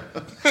weird.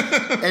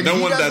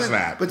 No one does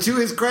that. But to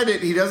his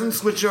credit, he doesn't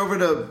switch over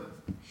to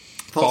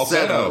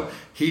falsetto.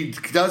 He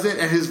does it,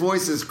 and his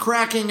voice is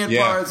cracking at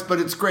parts, but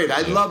it's great.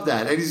 I love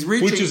that. And he's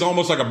reaching... Which is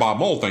almost like a Bob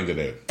Mould thing to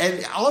do.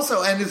 And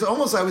also, it's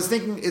almost, I was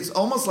thinking, it's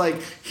almost like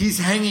he's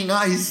hanging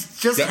on. He's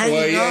just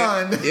hanging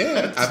on.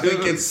 Yeah, I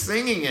think it's...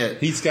 singing it.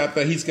 He's got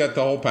the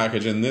whole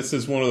package, and this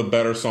is one of the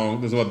better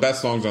songs. This is one of the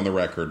best songs on the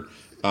record.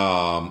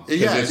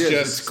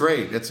 It's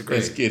great. It's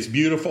great. It's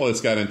beautiful.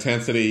 It's got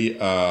intensity.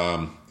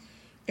 And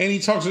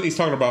he's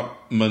talking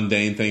about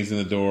mundane things in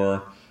the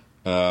door.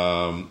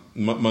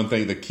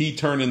 The key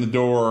turned in the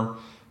door.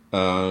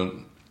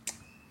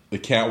 The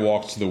cat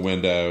walks to the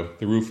window.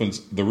 The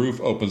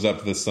roof opens up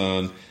to the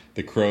sun.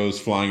 The crows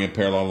flying in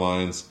parallel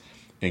lines.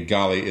 And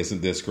golly,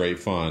 isn't this great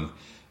fun?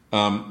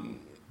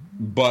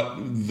 but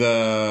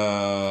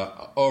the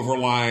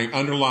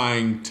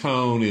underlying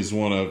tone is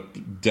one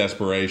of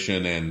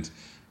desperation and,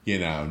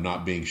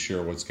 not being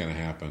sure what's going to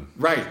happen.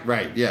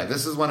 Right. Yeah,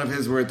 this is one of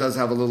his where it does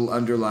have a little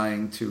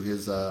underlying to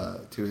his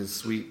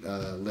sweet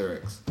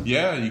lyrics.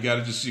 Yeah, you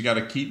got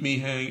to keep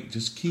me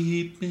just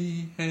keep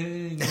me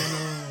hanging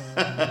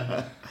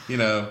on.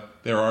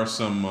 There are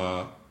some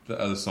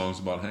other songs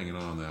about hanging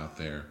on out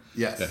there.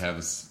 Yes. That have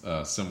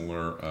a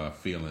similar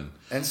feeling.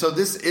 And so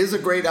this is a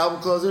great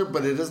album closer,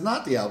 but it is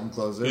not the album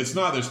closer. It's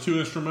not. There's two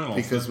instrumentals.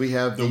 Because we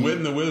have The Wit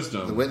and the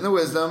Wisdom. The Wit and the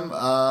Wisdom,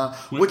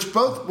 which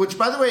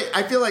by the way,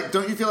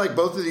 don't you feel like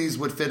both of these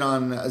would fit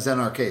on Zen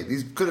Arcade?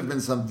 These could have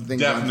been something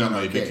definitely on Zen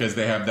Arcade. Because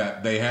they have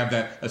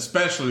that,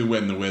 especially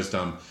Wit and the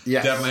Wisdom.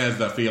 Yes. Definitely has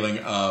the feeling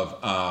of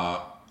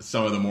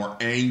some of the more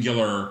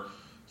angular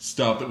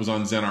stuff that was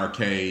on Zen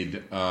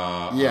Arcade.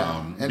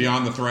 Beyond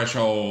the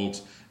Threshold.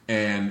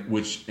 And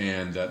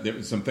there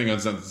was some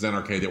things on Zen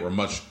Arcade that were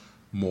much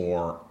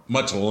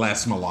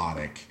less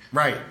melodic.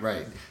 Right.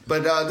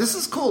 But this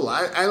is cool.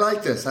 I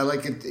like this. I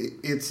like it.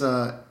 It's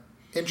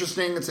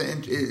interesting.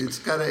 It's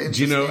got a.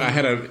 Do you know?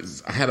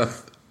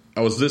 I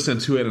was listening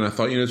to it and I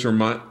thought, it's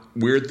a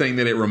weird thing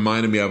that it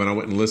reminded me of, and I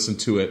went and listened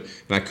to it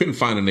and I couldn't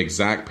find an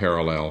exact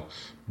parallel.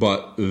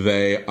 But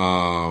they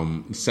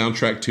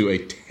soundtrack to a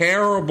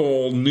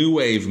terrible new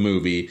wave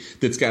movie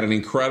that's got an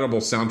incredible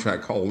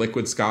soundtrack called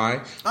Liquid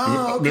Sky.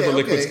 Remember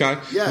Liquid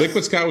Sky? Yes.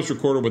 Liquid Sky was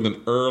recorded with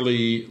an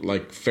early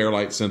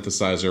Fairlight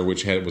synthesizer,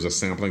 which was a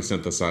sampling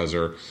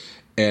synthesizer,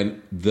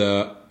 and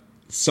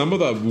some of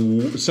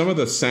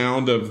the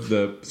sound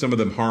of some of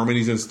the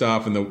harmonies and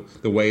stuff, and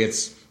the way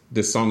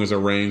this song is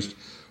arranged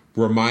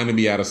reminded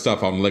me out of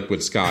stuff on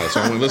Liquid Sky. So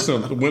I went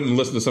and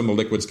listened to some of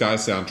the Liquid Sky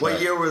soundtrack. What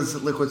year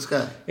was Liquid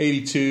Sky?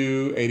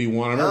 82,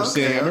 81. I remember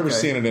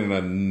seeing it in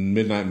a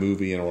midnight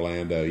movie in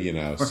Orlando,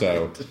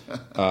 So,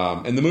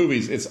 and the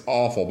movies, it's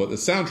awful, but the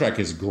soundtrack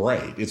is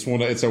great.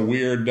 It's a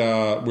weird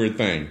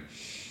thing.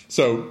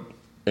 So,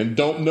 and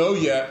don't know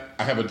yet.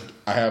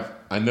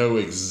 I know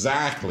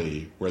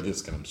exactly where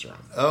this comes from.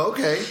 Oh,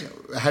 okay.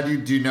 How do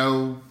you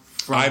know?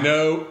 I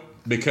know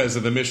because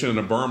of the Mission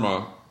to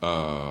Burma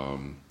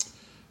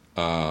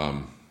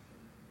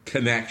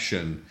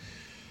connection.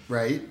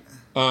 Right.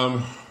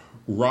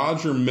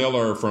 Roger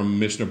Miller from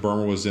Mission to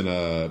Burma was in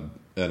a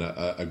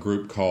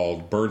group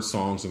called Bird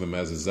Songs of the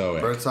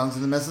Mesozoic. Bird Songs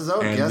of the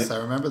Mesozoic. And yes, I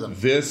remember them.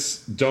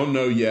 This Don't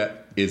Know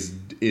Yet is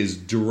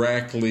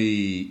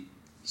directly,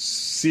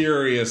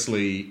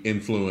 seriously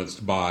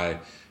influenced by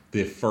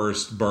the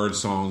first Bird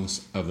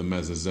Songs of the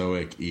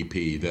Mesozoic EP.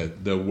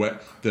 When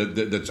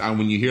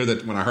you hear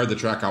that, when I heard the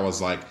track, I was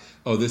like,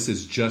 oh, this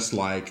is just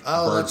like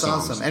Bird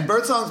Songs. Awesome. And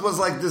Bird Songs was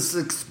like this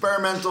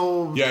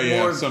experimental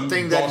some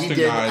thing Boston that he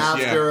did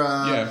guys, after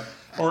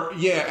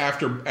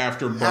after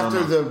Burma.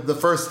 After the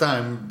first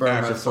time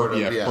Burma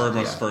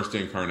Burma's first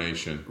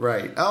incarnation.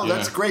 Right. Oh,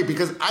 that's great,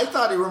 because I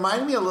thought it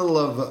reminded me a little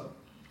of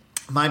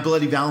My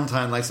Bloody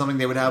Valentine, like something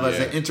they would have as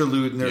an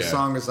interlude in their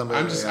song or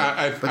something.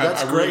 But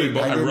that's great.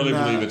 I really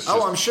believe it's.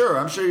 I'm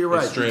sure you're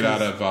right. Straight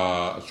out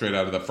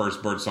of the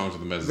first Bird Songs of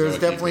the Mesozoic. There's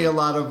definitely a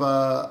lot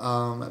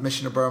of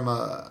Mission to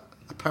Burma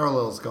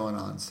parallels going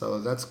on, so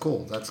that's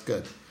cool. That's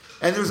good.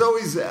 And there's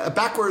always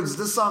backwards.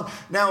 This song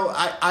now,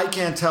 I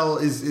can't tell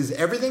is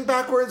everything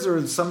backwards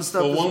or some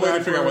stuff. Well, one way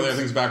to figure out whether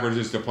everything's backwards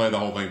is to play the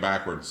whole thing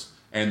backwards,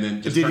 and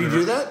then just. Did you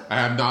do that? I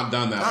have not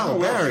done that. Oh,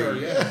 Barry, sure,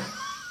 yeah.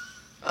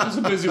 It was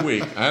a busy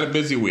week. I had a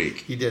busy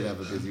week. He did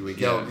have a busy week.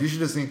 Yeah. You should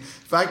have seen.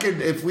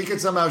 If we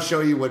could somehow show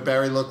you what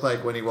Barry looked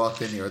like when he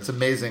walked in here, it's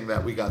amazing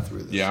that we got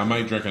through this. Yeah, I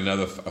might drink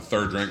a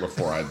third drink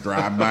before I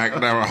drive back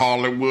down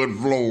Hollywood,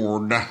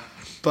 Florida.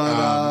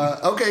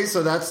 But okay,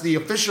 so that's the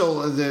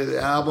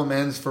album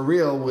ends for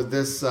real with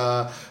this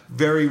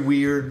very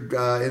weird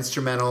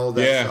instrumental.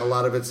 That's a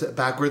lot of it's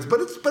backwards,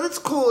 but it's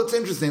cool. It's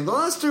interesting. The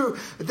last two,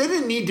 they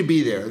didn't need to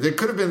be there. There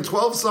could have been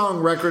 12-song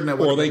record, and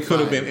or they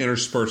could have been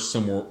interspersed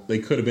somewhere. They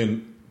could have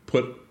been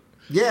put.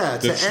 Yeah,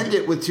 to end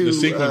it with two. The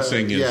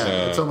sequencing is.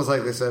 It's almost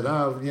like they said,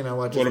 "Oh, you know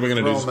what? What are we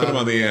going to do? Just put them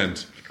on the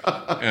end."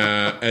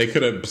 They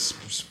could have,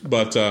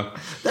 but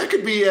that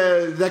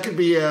could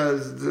be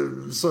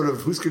sort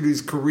of Husker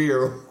Du's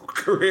career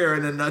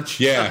in a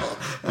nutshell.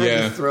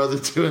 Yeah. Just throw the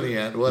two in the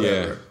end.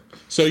 Whatever. Yeah.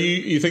 So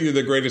you think they're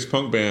the greatest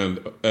punk band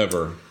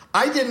ever?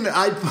 I didn't.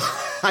 I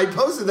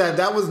posted that.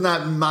 That was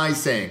not my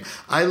saying.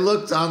 I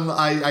looked on.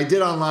 I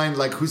did online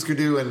like Husker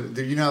Du, and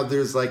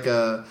there's like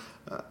a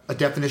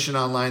definition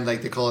online,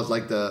 like they call it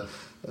like the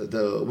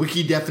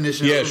wiki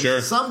definition. Yeah,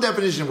 sure. Some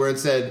definition where it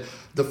said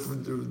the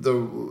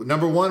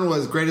number one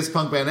was greatest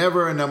punk band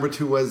ever, and number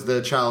two was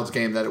the Child's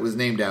Game that it was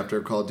named after,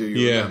 called Do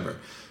You Remember?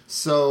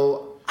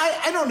 So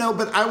I don't know,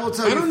 but I will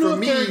tell you. I don't know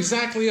if they're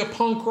exactly a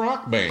punk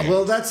rock band.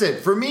 Well, that's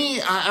it. For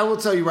me, I will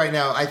tell you right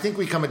now, I think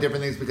we come at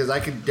different things, because I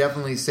could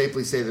definitely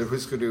safely say that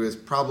Husker Du is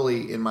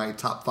probably in my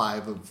top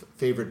 5 of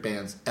favorite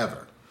bands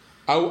ever.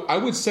 I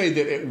would say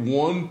that at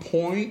one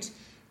point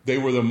they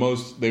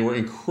were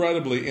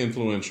incredibly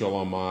influential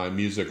on my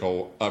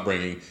musical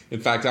upbringing.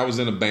 In fact, I was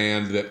in a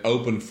band that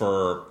opened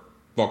for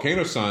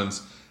Volcano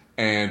Suns,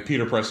 And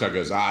Peter Prescott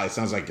goes, it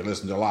sounds like you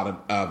listen to a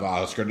lot of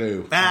Husker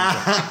Du.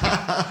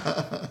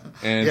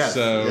 And yes,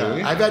 so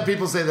I've had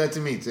people say that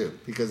to me too,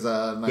 because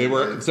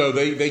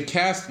they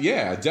cast,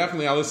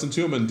 definitely I listened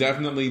to them, and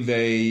definitely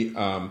they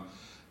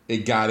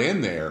it got in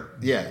there.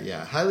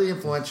 Yeah, highly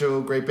influential,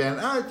 great band.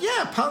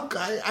 Punk.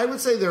 I would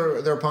say they're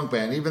a punk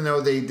band, even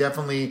though they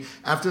definitely,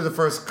 after the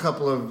first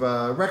couple of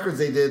records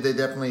they did, they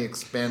definitely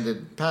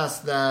expanded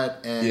past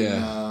that.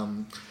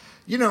 And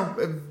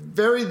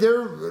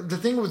the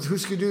thing with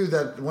Husker Du,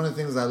 that one of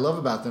the things I love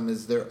about them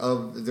is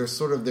they're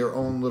sort of their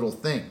own little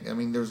thing. I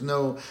mean, there's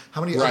how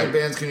many other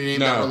bands can you name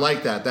that were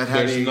like that? That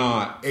had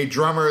a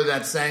drummer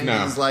that sang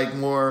these like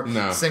more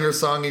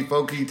singer-songy,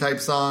 folky type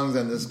songs,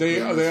 and this. They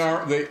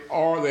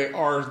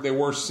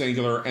were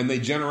singular, and they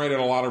generated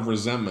a lot of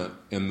resentment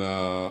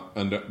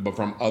but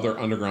from other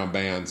underground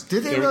bands.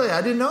 Did they really?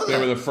 I didn't know that. They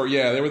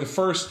were the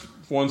first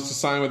ones to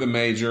sign with a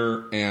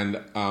major, and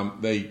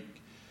I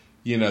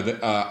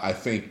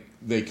think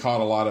they caught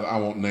a lot of, I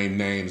won't name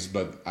names,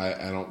 but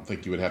I don't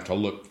think you would have to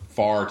look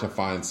far to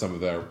find some of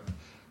their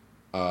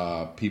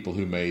people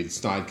who made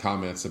snide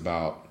comments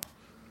about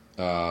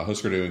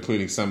Husker Du,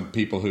 including some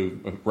people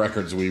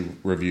records we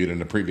reviewed in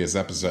a previous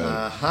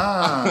episode.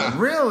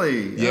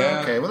 Really?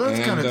 Yeah. Okay, well that's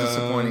kind of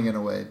disappointing in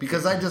a way,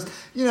 because I just,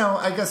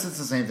 I guess it's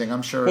the same thing,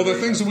 I'm sure. Well, the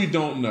things that we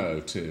don't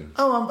know, too.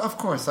 Oh, of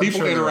course.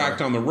 People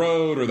interact on the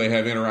road, or they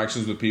have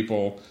interactions with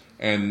people.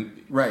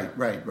 And right.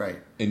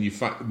 And you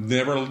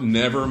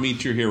never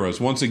meet your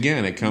heroes. Once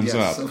again, it comes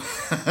up.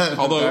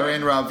 Although Barry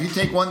and Rob, if you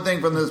take one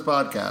thing from this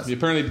podcast,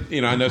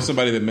 apparently, I know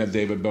somebody that met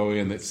David Bowie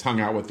and that's hung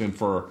out with him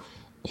for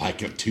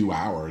like 2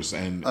 hours,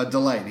 and a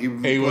delight. He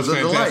was a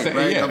fantastic. Delight,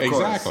 right? Yeah, of course.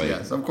 Exactly.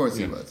 Yes, of course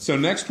he was. So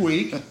next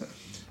week,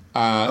 it's my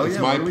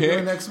pick. What are we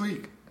doing next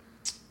week?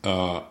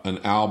 An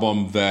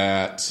album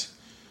that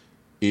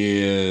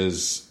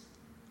is.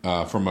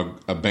 From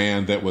a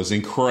band that was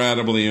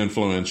incredibly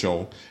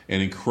influential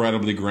and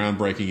incredibly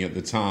groundbreaking at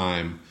the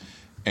time,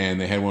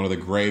 and they had one of the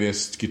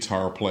greatest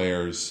guitar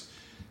players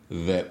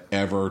that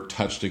ever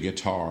touched a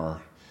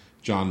guitar,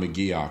 John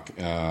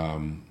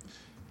McGeoch.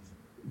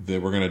 They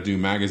were going to do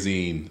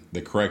Magazine,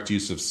 The Correct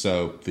Use of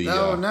Soap,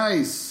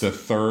 nice, the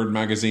third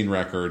Magazine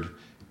record,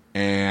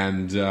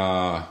 and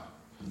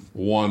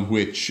one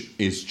which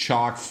is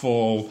chock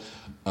full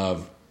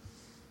of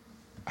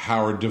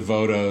Howard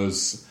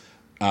Devoto's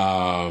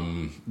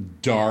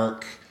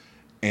dark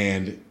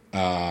and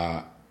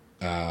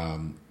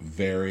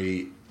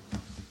very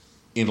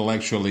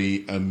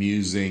intellectually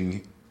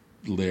amusing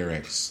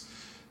lyrics.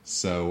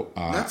 So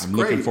I'm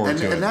looking forward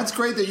to it. And that's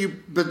great that you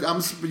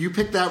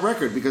picked that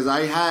record, because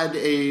I had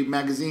a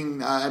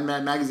magazine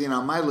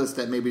on my list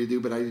that maybe to do,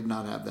 but I did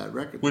not have that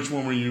record. Which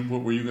one were you?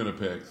 What were you going to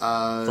pick?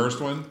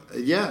 First one?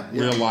 Yeah.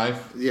 Real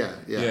Life?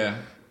 Yeah.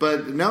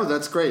 But no,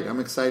 that's great. I'm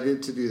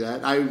excited to do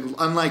that.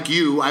 Unlike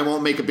you, I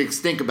won't make a big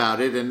stink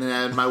about it,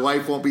 and my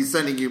wife won't be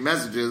sending you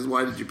messages.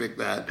 Why did you pick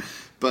that?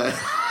 But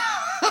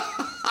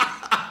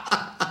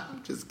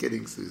just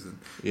kidding, Susan.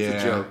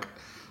 It's a joke.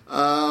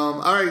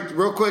 All right,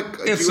 real quick.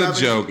 It's a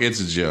joke.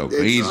 He's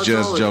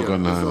just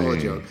joking on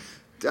me.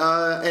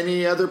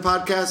 Any other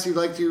podcasts you'd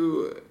like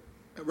to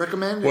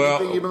recommend?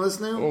 Anything you've been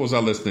listening to? What was I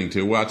listening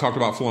to? Well, I talked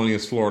about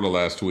Felonious Florida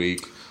last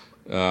week.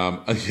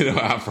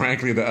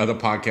 Frankly, the other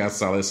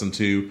podcasts I listen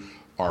to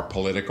are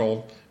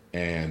political,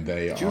 and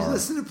they Do you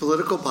listen to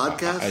political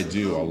podcasts? I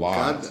do a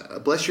lot.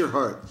 God bless your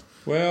heart.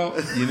 Well,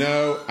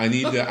 I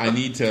need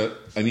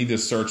to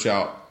search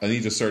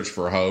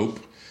for hope,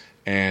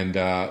 and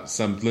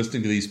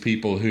listening to these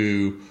people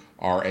who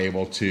are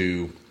able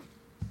to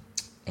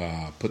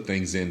put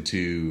things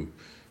into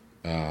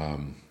a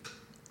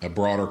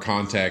broader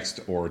context,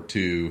 or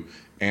to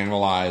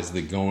analyze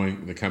the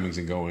comings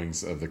and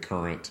goings of the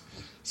current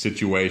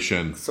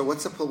situation. So what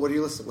do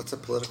you listen? What's a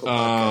political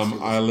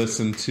podcast? I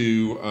listen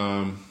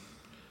to.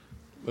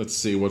 Let's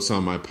see what's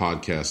on my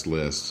podcast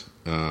list.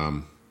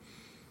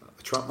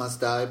 Trump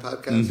Must Die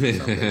podcast. Or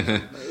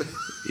something.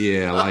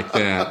 Yeah, like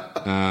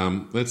that.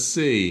 Let's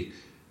see.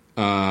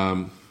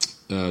 Trump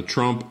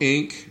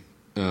Inc.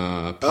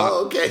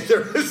 Okay.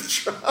 There is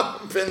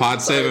Trump.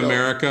 Pod Save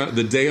America.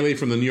 The Daily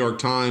from the New York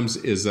Times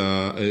is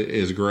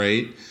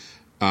great.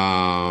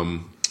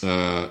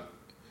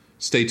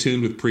 Stay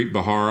Tuned with Preet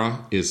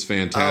Bharara is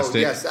fantastic. Oh,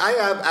 yes. I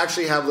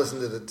have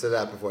listened to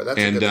that before. That's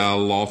and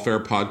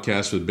Lawfare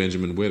Podcast with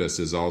Benjamin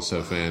Wittes is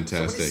also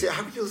fantastic.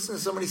 How can you listen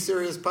to so many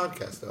serious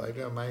podcasts, though?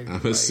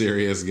 I'm a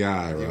serious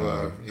guy,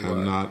 Rob.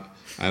 I'm not.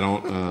 I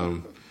don't.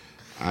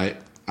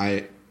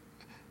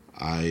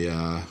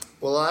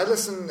 Well, I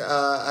listen.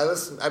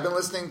 I've been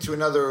listening to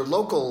another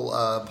local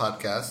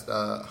podcast,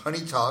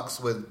 Honey Talks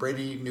with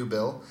Brady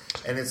Newbill,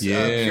 and it's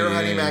Pure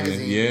Honey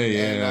Magazine.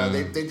 Yeah.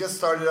 And they just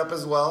started up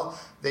as well.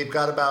 They've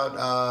got about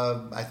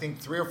I think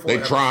 3 or 4. They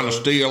trying to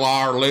steal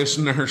our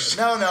listeners?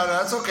 No,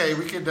 that's okay.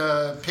 We could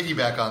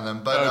piggyback on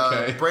them.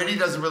 But Brady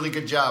does a really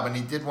good job, and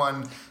he did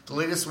one. The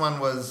latest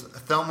one was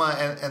Thelma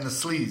and the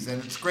Sleaze,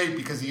 and it's great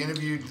because he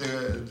interviewed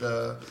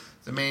the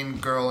main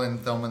girl in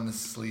Thelma and the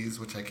Sleaze,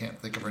 which I can't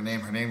think of her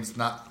name. Her name's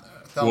not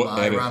Thelma,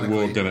 ironically.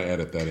 We're going to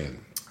edit that in.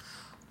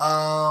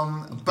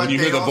 But when you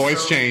they hear the also,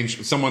 voice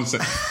change, someone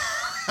said,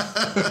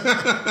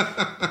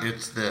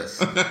 "It's this."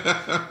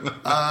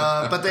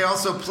 But they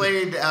also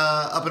played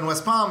up in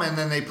West Palm, and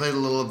then they played a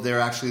little of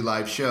their actually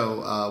live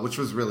show, which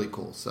was really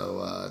cool.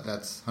 So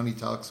that's Honey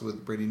Talks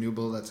with Brady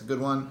Newble. That's a good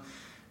one.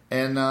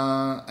 And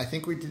I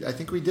think we did. I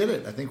think we did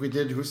it. I think we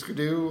did Husker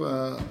Du,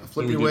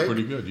 Flip Your Wig.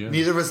 Pretty good, yeah.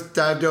 Neither of us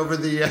dived over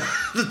the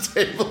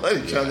table at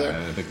each other.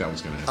 I think that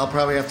was going to happen. I'll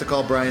probably have to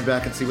call Brian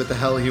back and see what the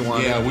hell he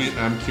wanted. Yeah,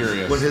 I'm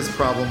curious. What his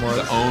problem was.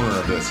 The owner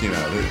of this, the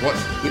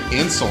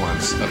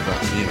insolence of the,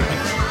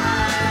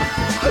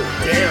 How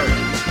dare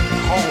you?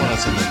 calling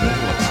us in the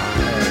middle of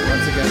All right,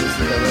 once again, this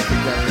is the Electric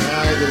County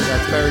Night.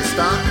 That's Barry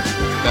Stock.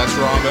 That's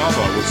Rob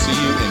Elba. We'll see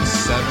you in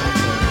 7